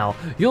weapon now.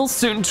 You'll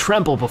soon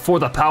tremble before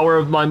the power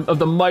of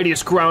the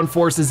mightiest ground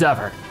forces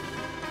ever.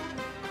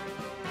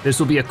 This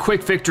will be a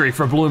quick victory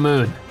for Blue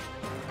Moon.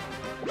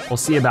 We'll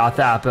see about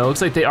that, but it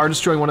looks like they are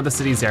destroying one of the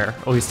cities there.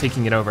 Oh, he's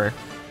taking it over.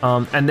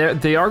 And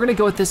they are gonna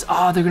go with this,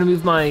 they're gonna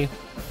move my,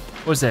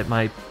 what is it,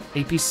 my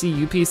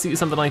APC, UPC,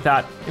 something like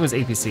that. It was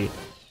APC.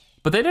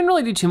 But they didn't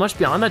really do too much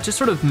beyond that, just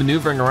sort of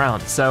maneuvering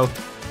around. So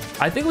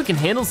I think we can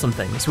handle some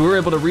things. We were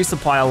able to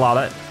resupply a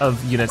lot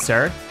of units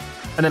there.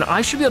 And then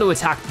I should be able to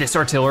attack this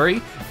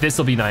artillery. This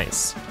will be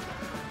nice.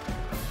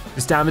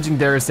 Just damaging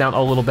theirs down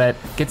a little bit.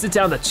 Gets it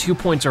down to 2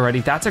 points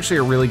already. That's actually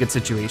a really good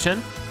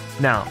situation.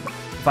 Now,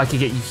 if I could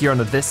get you here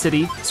onto this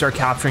city, start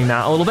capturing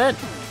that a little bit.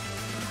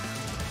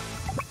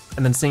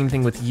 And then same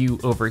thing with you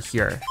over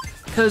here.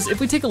 Because if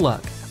we take a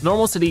look,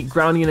 normal city,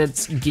 ground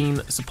units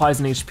gain supplies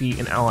and HP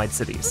in allied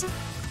cities.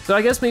 So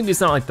I guess maybe it's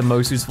not like the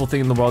most useful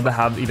thing in the world to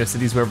have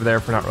cities over there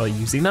if we're not really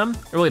using them.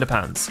 It really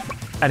depends.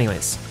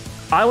 Anyways,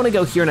 I wanna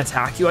go here and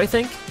attack you, I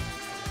think.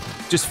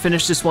 Just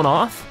finish this one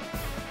off.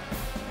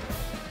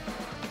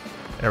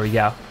 There we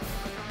go.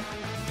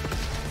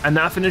 And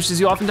that finishes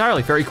you off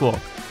entirely, very cool.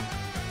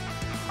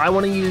 I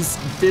wanna use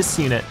this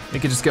unit. It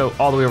could just go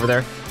all the way over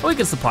there. Well, we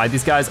can supply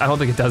these guys. I don't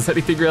think it does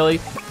anything really.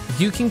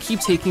 You can keep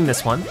taking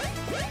this one.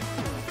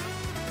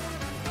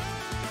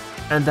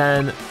 And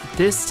then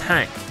this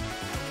tank.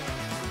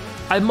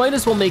 I might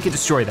as well make it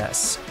destroy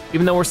this.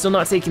 Even though we're still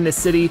not taking this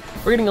city,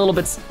 we're getting a little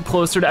bit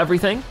closer to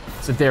everything.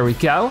 So there we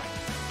go.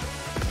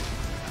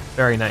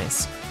 Very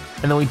nice.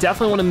 And then we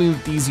definitely wanna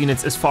move these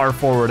units as far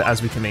forward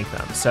as we can make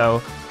them.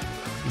 So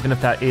even if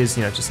that is,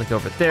 just like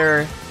over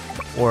there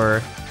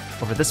or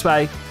over this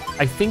way,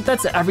 I think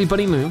that's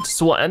everybody moved.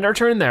 So we'll end our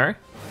turn there.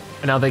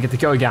 And now they get to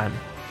go again.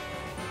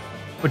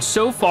 Which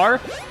so far,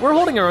 we're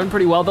holding our own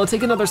pretty well. They'll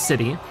take another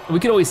city, and we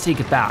could always take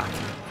it back.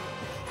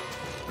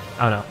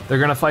 I don't know, they're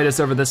gonna fight us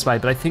over this way,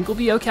 but I think we'll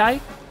be okay.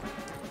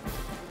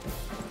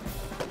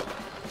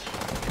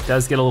 It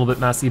does get a little bit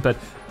messy, but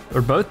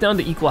we're both down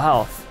to equal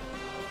health.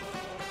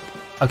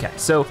 Okay,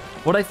 so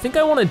what I think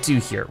I wanna do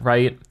here,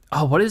 right?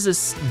 Oh, what is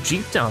this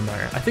Jeep down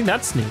there? I think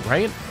that's new,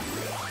 right?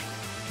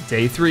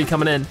 Day 3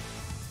 coming in.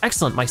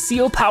 Excellent, my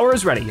CO power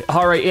is ready.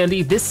 All right,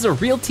 Andy, this is a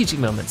real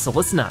teaching moment, so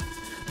listen up.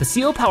 The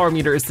CO power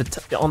meter is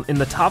in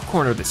the top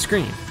corner of the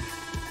screen.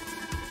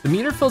 The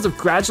meter fills up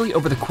gradually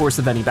over the course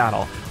of any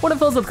battle. When it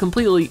fills up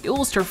completely, it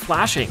will start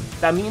flashing.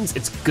 That means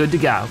it's good to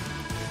go.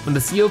 When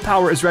the CO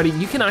power is ready,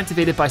 you can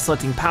activate it by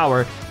selecting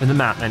power in the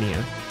map menu.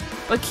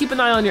 But keep an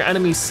eye on your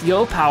enemy's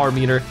CO power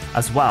meter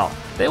as well.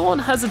 They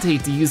won't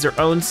hesitate to use their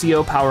own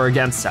CO power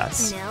against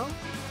us.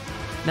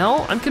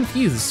 No, I'm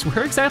confused.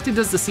 Where exactly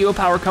does the CO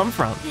power come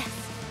from?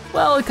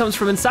 Well, it comes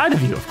from inside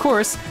of you, of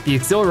course. The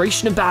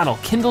exhilaration of battle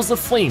kindles the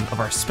flame of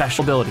our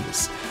special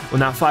abilities. When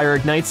that fire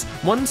ignites,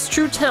 one's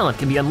true talent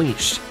can be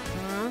unleashed.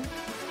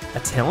 A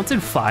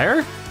talented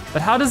fire?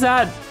 But how does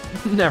that,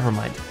 never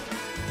mind.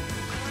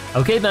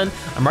 Okay then,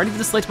 I'm ready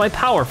to select my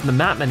power from the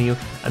map menu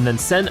and then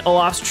send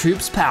Olaf's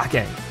troops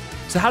packing.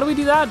 So how do we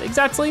do that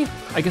exactly?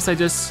 I guess do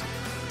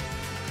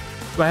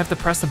I have to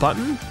press the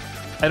button?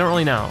 I don't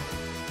really know.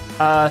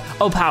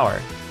 Power.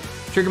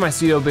 Trigger my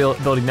studio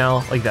ability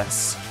now, like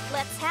this.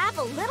 Let's have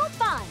a little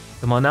fun.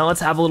 Come on now, let's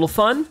have a little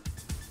fun.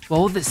 What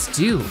will this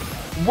do?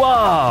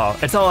 Whoa,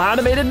 it's all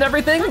animated and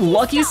everything?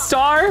 Lucky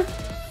star?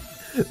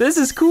 This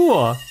is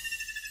cool.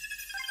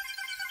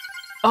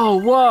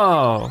 Oh,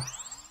 whoa.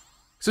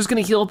 So it's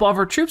gonna heal up all of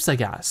our troops, I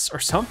guess, or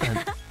something.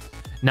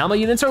 Now my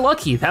units are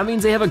lucky. That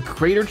means they have a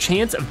greater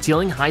chance of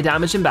dealing high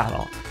damage in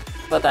battle.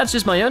 But that's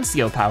just my own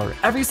CO power.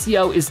 Every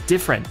CO is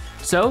different,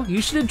 so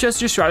you should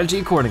adjust your strategy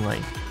accordingly.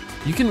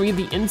 You can read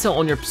the intel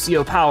on your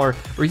CO power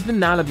or even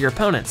that of your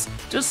opponents.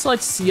 Just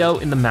select CO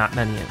in the map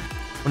menu.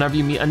 Whenever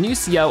you meet a new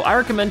CO, I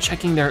recommend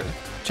checking there.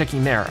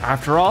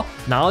 After all,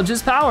 knowledge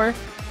is power.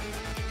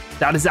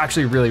 That is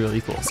actually really, really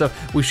cool. So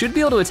we should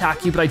be able to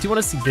attack you, but I do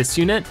wanna see this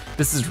unit.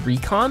 This is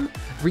Recon.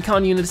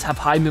 Recon units have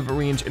high movement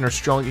range and are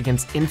strong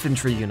against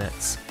infantry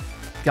units.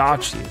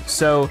 Got you.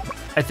 So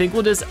I think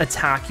we'll just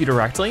attack you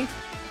directly.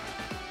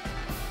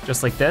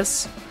 Just like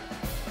this.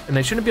 And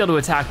they shouldn't be able to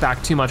attack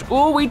back too much.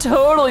 Oh, we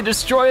totally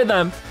destroyed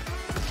them.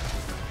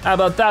 How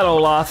about that,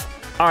 Olaf?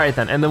 All right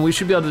then, and then we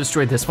should be able to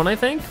destroy this one, I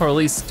think, or at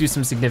least do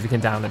some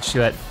significant damage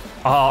to it.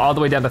 All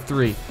the way down to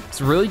 3.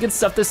 It's really good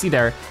stuff to see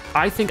there.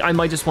 I think I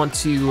might just want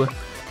to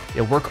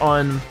work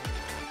on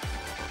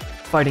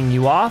fighting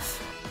you off.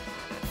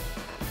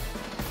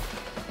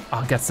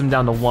 I'll get them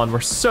down to 1.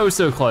 We're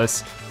so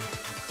close.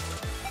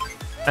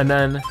 And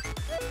then,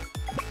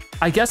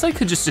 I guess I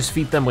could just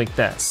defeat them like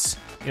this.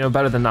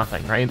 Better than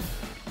nothing, right?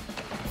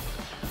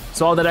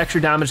 So all that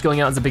extra damage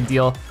going out is a big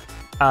deal.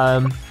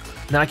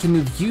 Then I can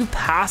move you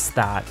past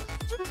that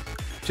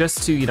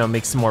just to,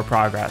 make some more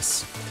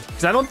progress.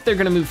 Because I don't think they're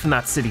gonna move from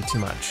that city too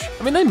much.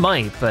 I mean, they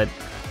might, but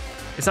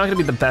it's not gonna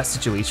be the best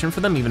situation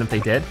for them, even if they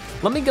did.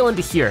 Let me go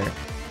into here,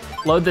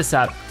 load this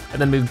up, and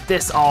then move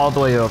this all the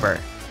way over.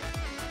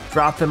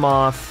 Drop them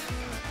off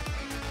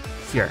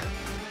here.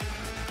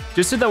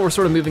 Just so that we're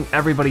sort of moving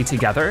everybody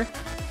together.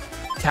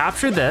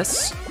 Capture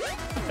this,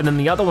 and then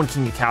the other one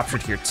can get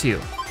captured here too.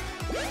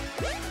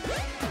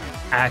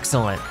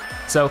 Excellent.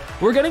 So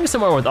we're getting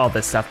somewhere with all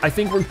this stuff. I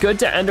think we're good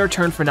to end our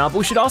turn for now, but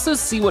we should also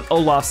see what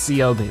Olaf's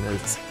CO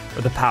is,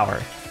 or the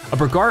power. A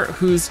Brigart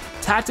whose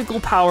tactical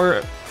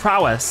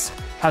prowess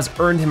has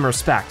earned him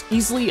respect.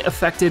 Easily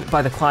affected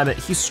by the climate,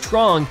 he's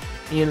strong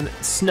in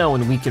snow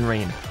and weak in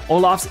rain.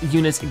 Olaf's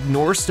units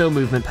ignore snow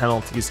movement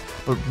penalties,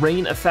 but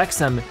rain affects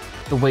them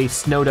the way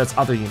snow does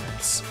other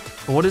units.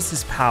 But what is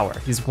his power?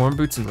 He's warm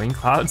boots and rain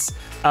clouds.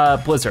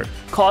 Blizzard.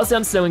 Calls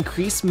down snow,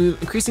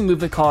 increasing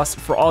movement costs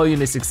for all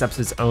units except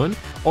his own.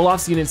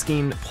 Olaf's units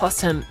gain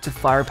 +10 to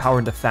firepower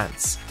and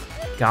defense.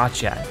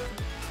 Gotcha.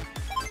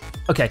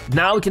 Okay,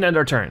 now we can end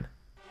our turn.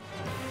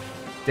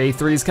 Day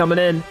 3 is coming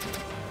in.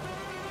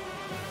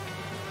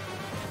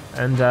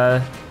 And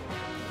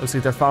looks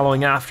like they're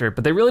following after,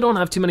 but they really don't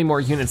have too many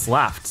more units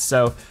left,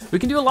 so we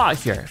can do a lot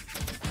here.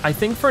 I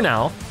think for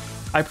now,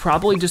 I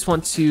probably just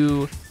want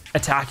to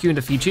attack you and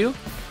defeat you.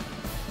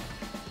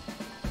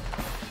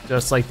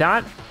 Just like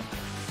that.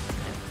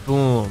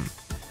 Boom.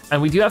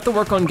 And we do have to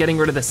work on getting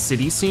rid of the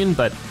city soon,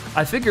 but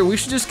I figure we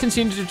should just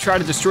continue to try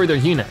to destroy their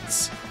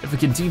units. If we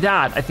can do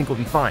that, I think we'll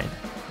be fine.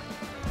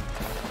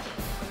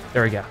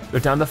 There we go, they're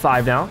down to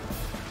 5 now.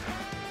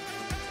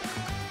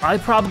 I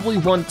probably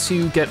want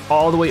to get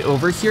all the way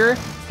over here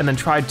and then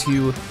try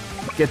to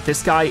get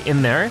this guy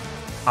in there.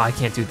 Oh, I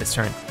can't do it this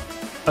turn.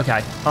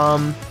 Okay,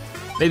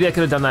 maybe I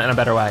could have done that in a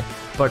better way,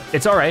 but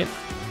it's all right.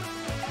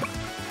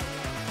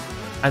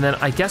 And then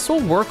I guess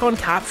we'll work on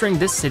capturing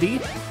this city,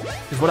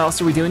 because what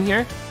else are we doing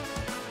here?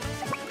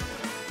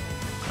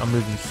 I'll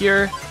move you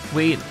here,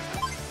 wait,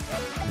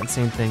 and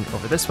same thing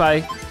over this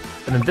way.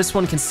 And then this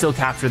one can still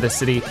capture this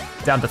city,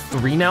 down to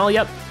 3 now,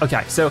 yep.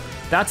 Okay, so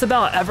that's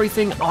about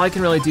everything. All I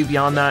can really do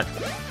beyond that,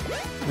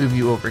 move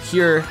you over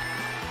here,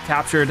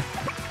 captured,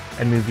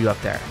 and move you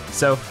up there.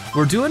 So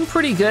we're doing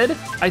pretty good.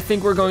 I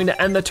think we're going to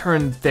end the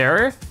turn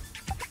there.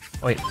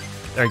 Wait,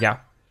 there we go.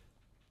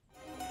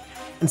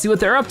 And see what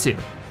they're up to.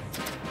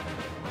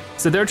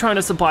 So they're trying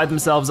to supply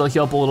themselves, they'll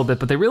heal up a little bit,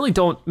 but they really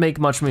don't make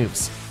much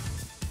moves.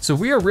 So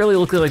we are really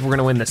looking like we're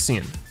gonna win this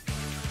soon.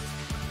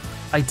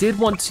 I did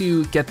want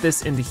to get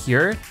this into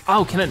here.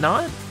 Oh, can it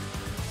not?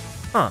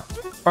 Huh,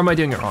 or am I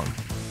doing it wrong?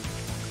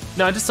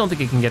 No, I just don't think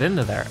it can get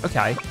into there.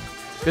 Okay,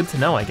 good to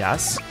know, I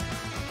guess.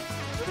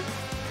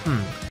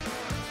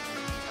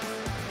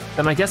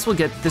 Then I guess we'll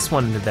get this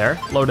one into there,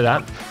 load it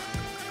up,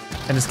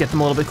 and just get them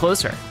a little bit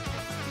closer.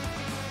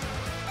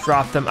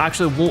 Drop them,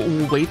 actually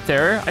we'll wait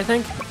there, I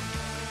think.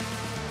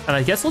 And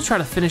I guess we'll try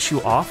to finish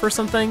you off or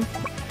something.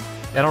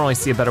 I don't really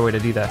see a better way to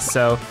do this,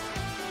 so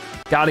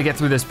gotta get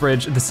through this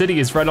bridge. The city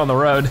is right on the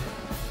road.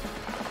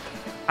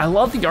 I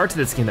love the art to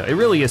this game though. It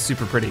really is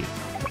super pretty.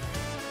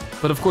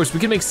 But of course, we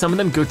can make some of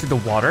them go through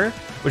the water,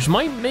 which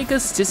might make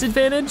us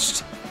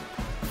disadvantaged.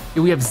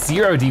 We have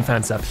 0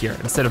 defense up here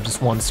instead of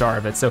just 1 star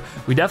of it, so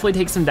we definitely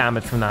take some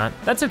damage from that.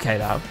 That's okay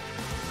though.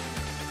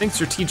 I think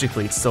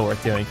strategically it's still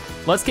worth doing.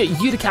 Let's get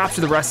you to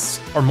capture the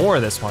rest or more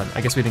of this one.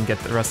 I guess we didn't get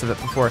the rest of it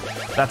before.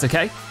 That's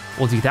okay,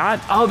 we'll do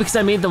that. Oh, because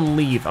I made them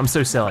leave, I'm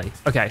so silly.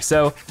 Okay,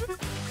 so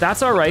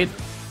that's all right.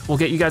 We'll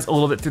get you guys a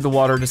little bit through the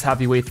water, just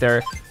have you wait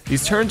there.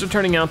 These turns are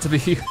turning out to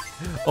be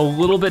a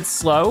little bit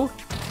slow,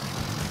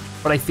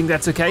 but I think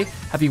that's okay.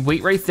 Have you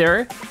wait right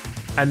there,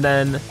 and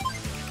then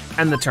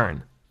end the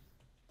turn.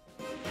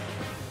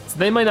 So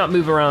they might not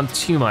move around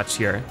too much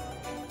here,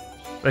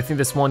 but I think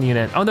this one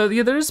unit, oh no,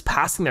 they're just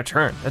passing their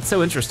turn. That's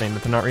so interesting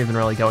that they're not even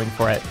really going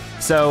for it.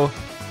 So,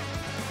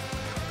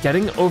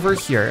 getting over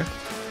here,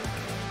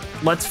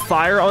 let's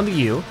fire onto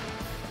you.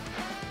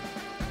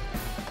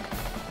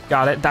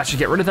 Got it, that should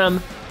get rid of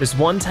them. This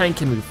one tank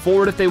can move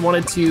forward if they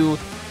wanted to.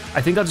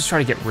 I think I'll just try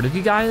to get rid of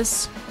you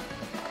guys.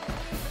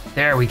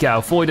 There we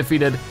go, fully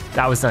defeated,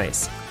 that was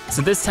nice.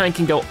 So this tank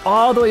can go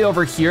all the way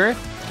over here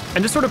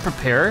and just sort of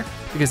prepare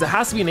because it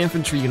has to be an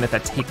infantry unit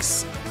that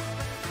takes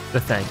the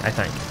thing, I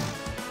think.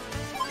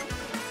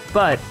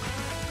 But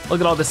look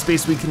at all the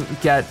space we can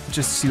get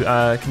just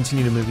to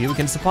continue to move you. We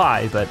can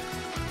supply, but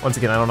once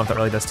again, I don't know if that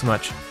really does too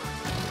much.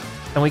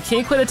 And we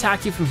can't quite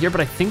attack you from here,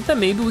 but I think that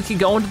maybe we could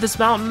go into this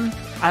mountain.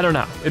 I don't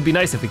know, it'd be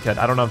nice if we could.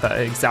 I don't know if that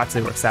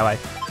exactly works that way.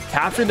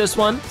 Capture this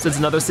one, so it's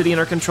another city in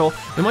our control.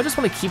 We might just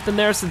wanna keep them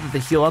there so that they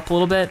heal up a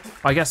little bit.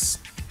 I guess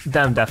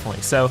them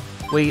definitely. So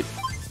wait,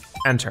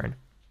 and turn.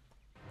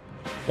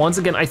 Once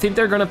again, I think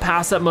they're gonna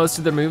pass up most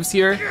of their moves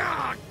here.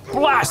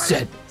 Blast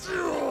it!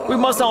 We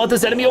must not let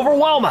this enemy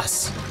overwhelm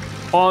us.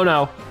 Oh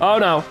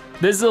no,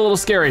 this is a little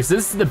scary. So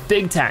this is the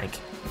big tank.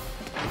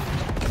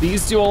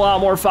 These do a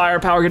lot more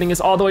firepower, getting us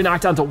all the way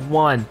knocked down to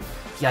 1.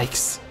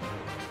 Yikes.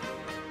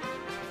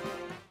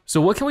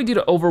 So what can we do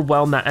to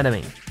overwhelm that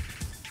enemy?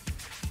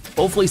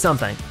 Hopefully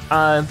something.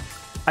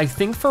 I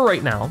think for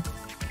right now,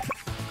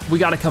 we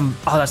gotta come,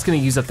 oh, that's gonna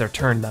use up their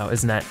turn though,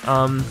 isn't it?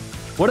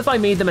 What if I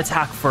made them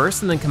attack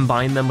first and then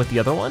combine them with the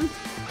other one?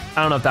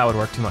 I don't know if that would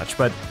work too much,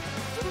 but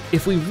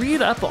if we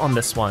read up on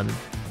this one,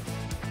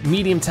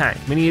 medium tank.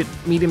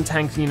 Medium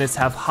tank units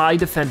have high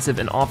defensive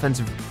and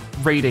offensive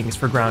ratings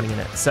for ground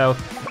units. So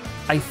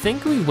I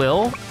think we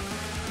will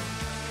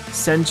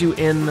send you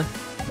in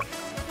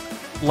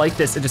like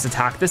this and just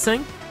attack this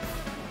thing.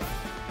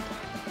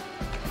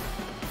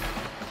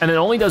 And it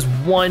only does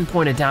 1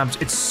 point of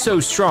damage. It's so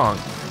strong.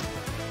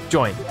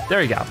 Join,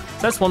 there you go.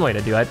 So that's one way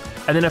to do it.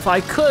 And then if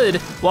I could,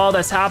 while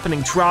that's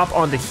happening, drop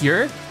onto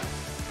here,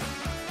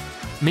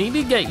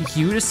 maybe get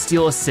you to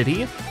steal a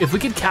city. If we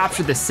could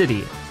capture the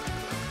city,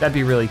 that'd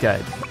be really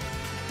good.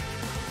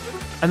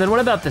 And then what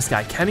about this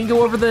guy? Can he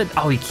go over the,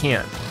 oh, he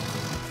can't.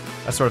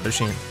 That's sort of a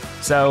shame.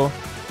 So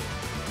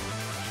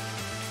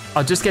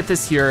I'll just get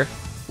this here.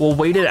 We'll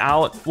wait it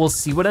out. We'll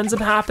see what ends up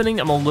happening.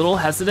 I'm a little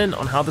hesitant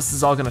on how this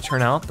is all gonna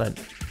turn out, but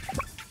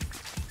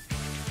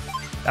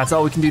that's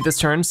all we can do this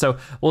turn, so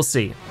we'll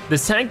see.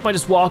 This tank might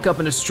just walk up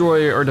and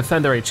destroy or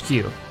defend their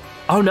HQ.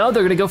 Oh no,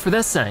 they're gonna go for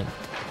this thing.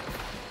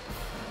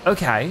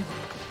 Okay.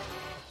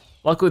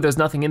 Luckily there's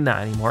nothing in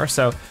that anymore,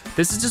 so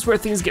this is just where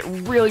things get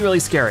really, really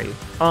scary.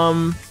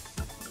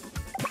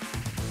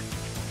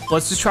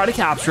 Let's just try to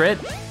capture it.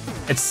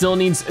 It still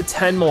needs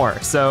 10 more,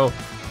 so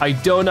I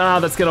don't know how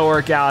that's gonna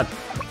work out.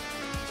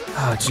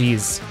 Oh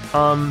geez.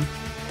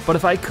 But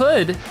if I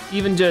could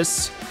even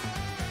just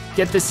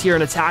get this here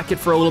and attack it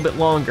for a little bit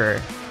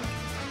longer.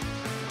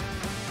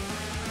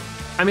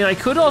 I mean, I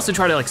could also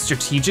try to like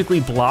strategically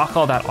block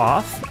all that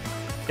off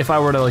if I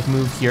were to like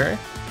move here,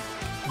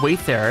 wait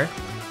there.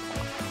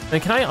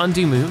 And can I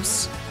undo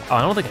moves? Oh,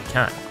 I don't think I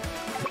can.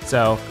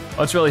 So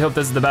let's really hope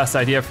this is the best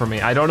idea for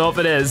me. I don't know if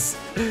it is.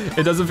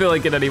 It doesn't feel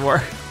like it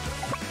anymore.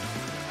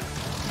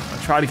 I'll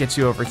try to get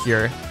you over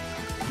here.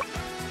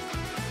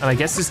 And I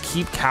guess just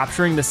keep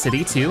capturing the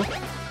city too.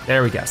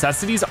 There we go. So that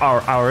city's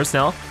ours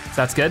now, so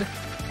that's good.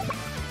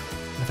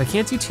 If I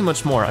can't do too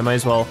much more, I might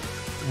as well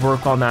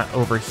work on that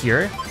over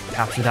here.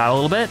 Capture that a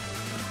little bit.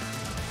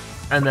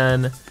 And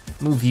then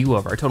move you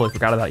over. I totally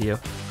forgot about you.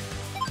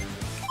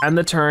 End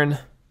the turn.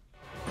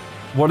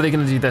 What are they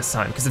gonna do this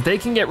time? Because if they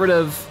can get rid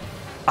of,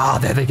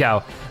 there they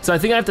go. So I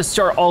think I have to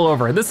start all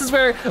over. This is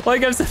where,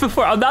 like I've said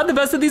before, I'm not the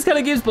best at these kind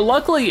of games, but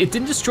luckily it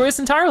didn't destroy us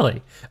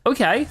entirely.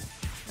 Okay,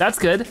 that's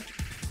good.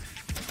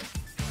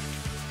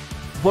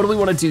 What do we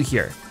wanna do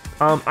here?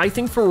 I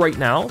think for right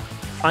now,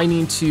 I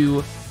need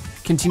to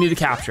continue to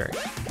capture.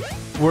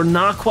 We're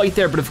not quite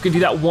there, but if we could do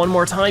that one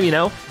more time, you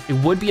know, it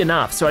would be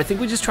enough. So I think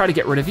we just try to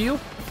get rid of you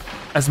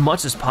as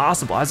much as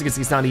possible. As you can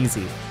see, it's not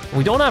easy. And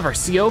we don't have our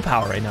CO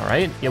power right now,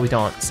 right? Yeah, we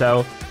don't.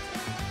 So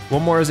what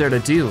more is there to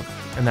do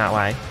in that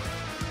way?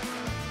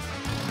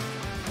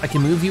 I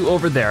can move you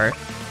over there,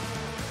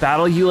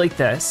 battle you like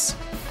this.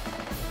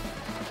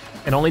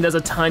 It only does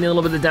a tiny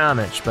little bit of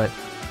damage, but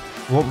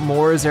what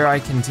more is there I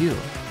can do?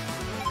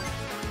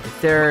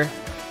 Right there,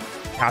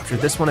 capture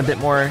this one a bit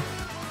more.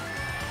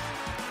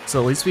 So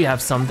at least we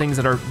have some things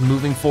that are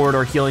moving forward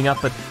or healing up,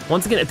 but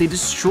once again, if they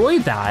destroy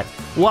that,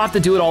 we'll have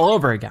to do it all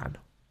over again.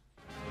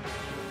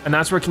 And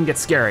that's where it can get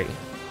scary.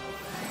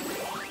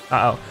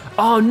 Uh-oh.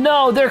 Oh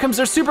no, there comes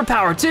their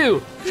superpower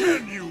too!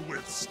 Can you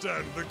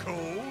withstand the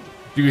cold?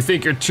 Do you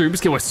think your troops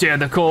can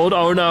withstand the cold?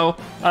 Oh no,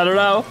 I don't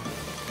know.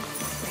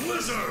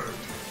 Blizzard!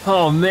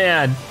 Oh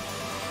man.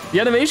 The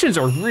animations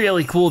are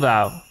really cool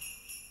though.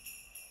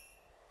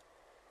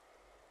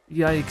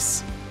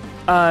 Yikes.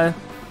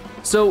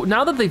 So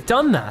now that they've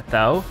done that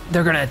though,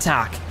 they're gonna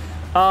attack.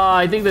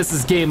 I think this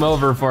is game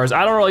over for us.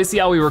 I don't really see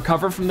how we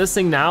recover from this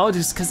thing now,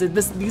 just because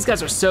these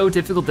guys are so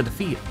difficult to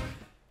defeat.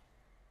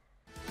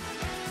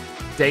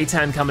 Day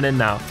 10 coming in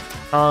now.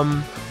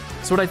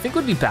 So what I think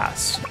would be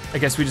best, I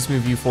guess we just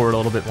move you forward a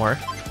little bit more.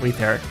 Wait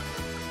there.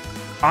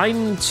 I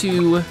need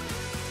to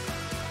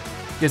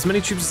get as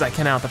many troops as I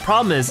can out. The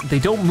problem is they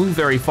don't move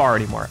very far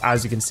anymore,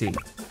 as you can see.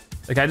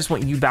 Like I just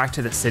want you back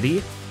to the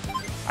city.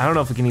 I don't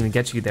know if we can even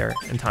get you there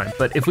in time,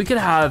 but if we could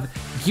have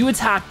you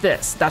attack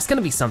this, that's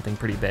gonna be something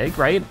pretty big,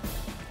 right?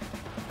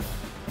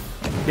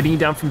 Getting you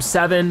down from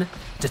 7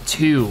 to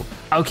 2.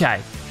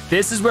 Okay,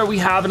 this is where we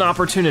have an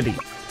opportunity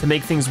to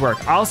make things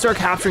work. I'll start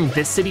capturing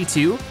this city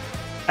too,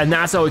 and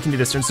that's how we can do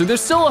this turn. So there's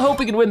still a hope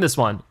we can win this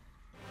one.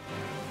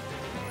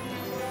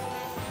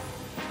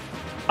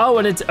 Oh,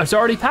 and it's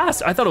already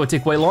passed. I thought it would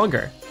take way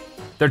longer.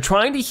 They're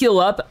trying to heal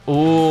up.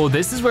 Oh,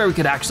 this is where we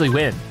could actually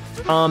win.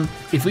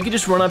 If we could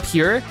just run up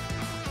here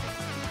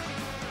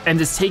and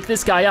just take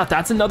this guy out,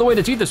 that's another way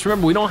to do this.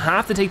 Remember, we don't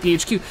have to take the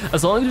HQ.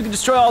 As long as we can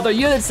destroy all their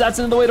units, that's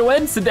another way to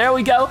win. So there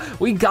we go,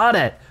 we got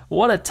it.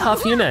 What a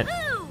tough unit.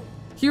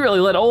 He really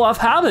let Olaf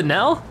have it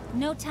now.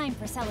 No time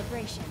for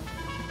celebration.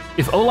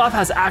 If Olaf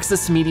has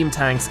access to medium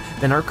tanks,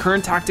 then our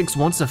current tactics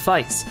won't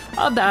suffice.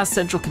 I'll have to ask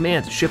Central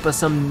Command to ship us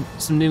some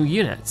new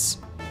units.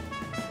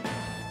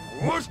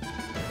 What?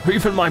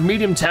 Even my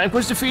medium tank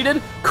was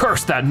defeated?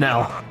 Curse that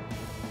Nell.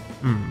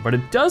 But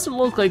it doesn't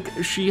look like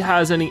she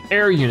has any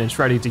air units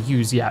ready to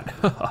use yet.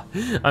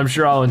 I'm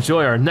sure I'll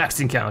enjoy our next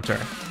encounter.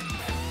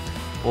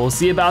 We'll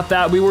see about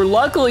that. We were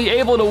luckily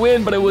able to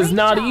win, but it was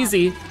not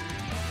easy.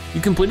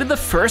 You completed the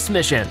first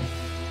mission.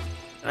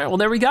 All right, well,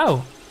 there we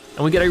go.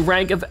 And we get a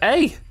rank of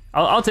A.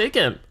 I'll take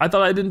it. I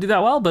thought I didn't do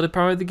that well, but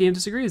apparently the game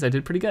disagrees. I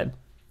did pretty good.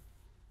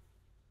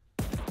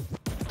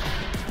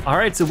 All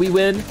right, so we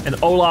win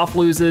and Olaf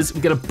loses.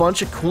 We get a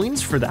bunch of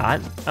coins for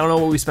that. I don't know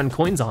what we spend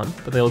coins on,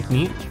 but they look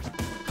neat.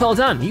 Well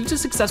done, you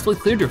just successfully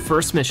cleared your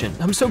first mission.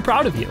 I'm so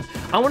proud of you.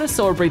 I want to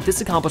celebrate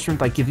this accomplishment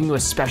by giving you a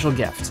special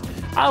gift.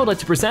 I would like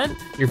to present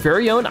your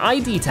very own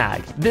ID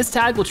tag. This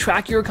tag will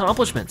track your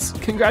accomplishments.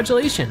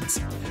 Congratulations.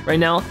 Right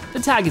now, the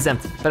tag is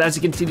empty, but as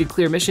you continue to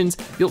clear missions,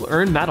 you'll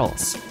earn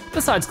medals.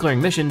 Besides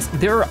clearing missions,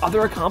 there are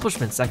other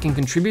accomplishments that can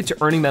contribute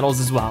to earning medals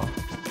as well.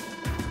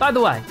 By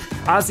the way,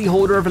 as the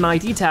holder of an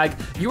ID tag,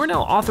 you are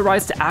now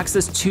authorized to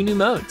access 2 new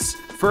modes.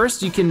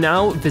 First, you can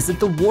now visit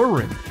the War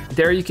Room.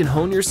 There you can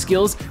hone your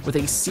skills with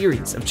a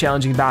series of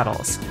challenging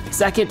battles.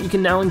 Second, you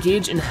can now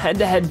engage in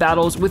head-to-head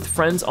battles with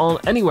friends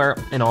anywhere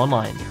and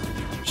online.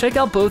 Check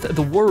out both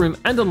the War Room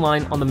and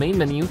online on the main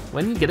menu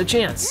when you get a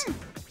chance.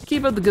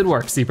 Keep up the good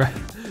work, Zebra.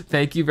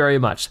 Thank you very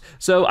much.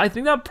 So I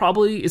think that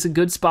probably is a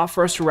good spot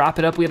for us to wrap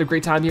it up. We had a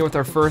great time here with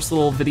our first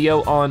little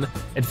video on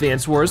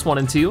Advance Wars 1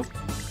 and 2.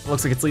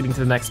 Looks like it's leading to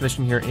the next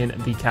mission here in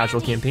the casual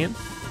campaign.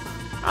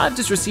 I've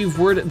just received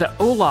word that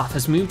Olaf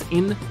has moved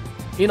in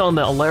on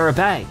the Alara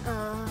Bay.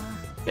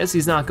 Guess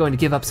he's not going to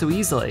give up so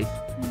easily.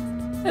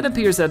 It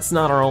appears that's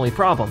not our only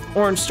problem.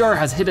 Orange Star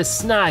has hit a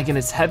snag in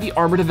its heavy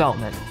armor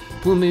development.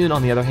 Blue Moon,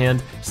 on the other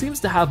hand, seems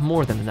to have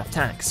more than enough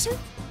tanks.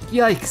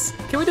 Yikes,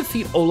 can we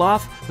defeat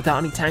Olaf without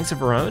any tanks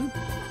of our own?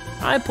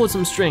 I pulled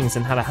some strings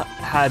and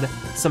had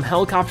some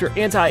helicopter,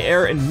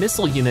 anti-air, and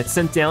missile units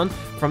sent down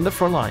from the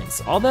front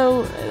lines,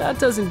 although that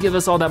doesn't give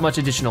us all that much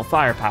additional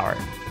firepower.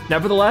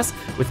 Nevertheless,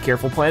 with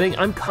careful planning,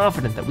 I'm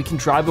confident that we can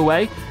drive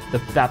away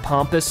that that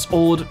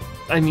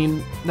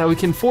we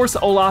can force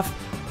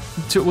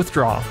Olaf to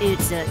withdraw.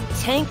 It's a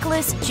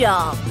tankless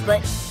job,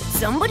 but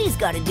somebody's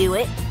gotta do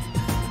it.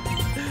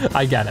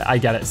 I get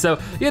it.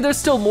 So yeah, there's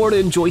still more to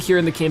enjoy here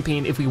in the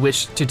campaign if we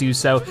wish to do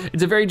so.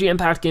 It's a very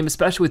jam-packed game,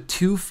 especially with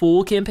 2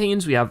 full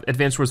campaigns. We have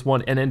Advance Wars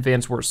 1 and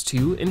Advance Wars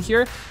 2 in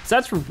here, so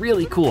that's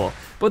really cool.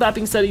 But with that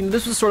being said,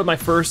 this was sort of my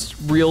first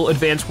real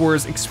Advance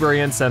Wars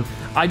experience, and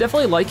I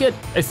definitely like it.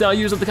 It's not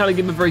usually the kind of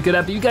game I'm very good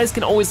at, but you guys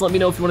can always let me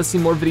know if you want to see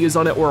more videos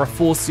on it or a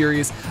full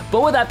series.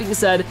 But with that being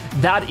said,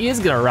 that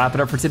is gonna wrap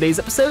it up for today's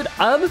episode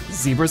of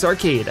Zebra's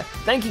Arcade.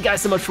 Thank you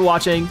guys so much for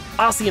watching.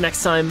 I'll see you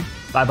next time.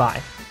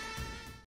 Bye-bye.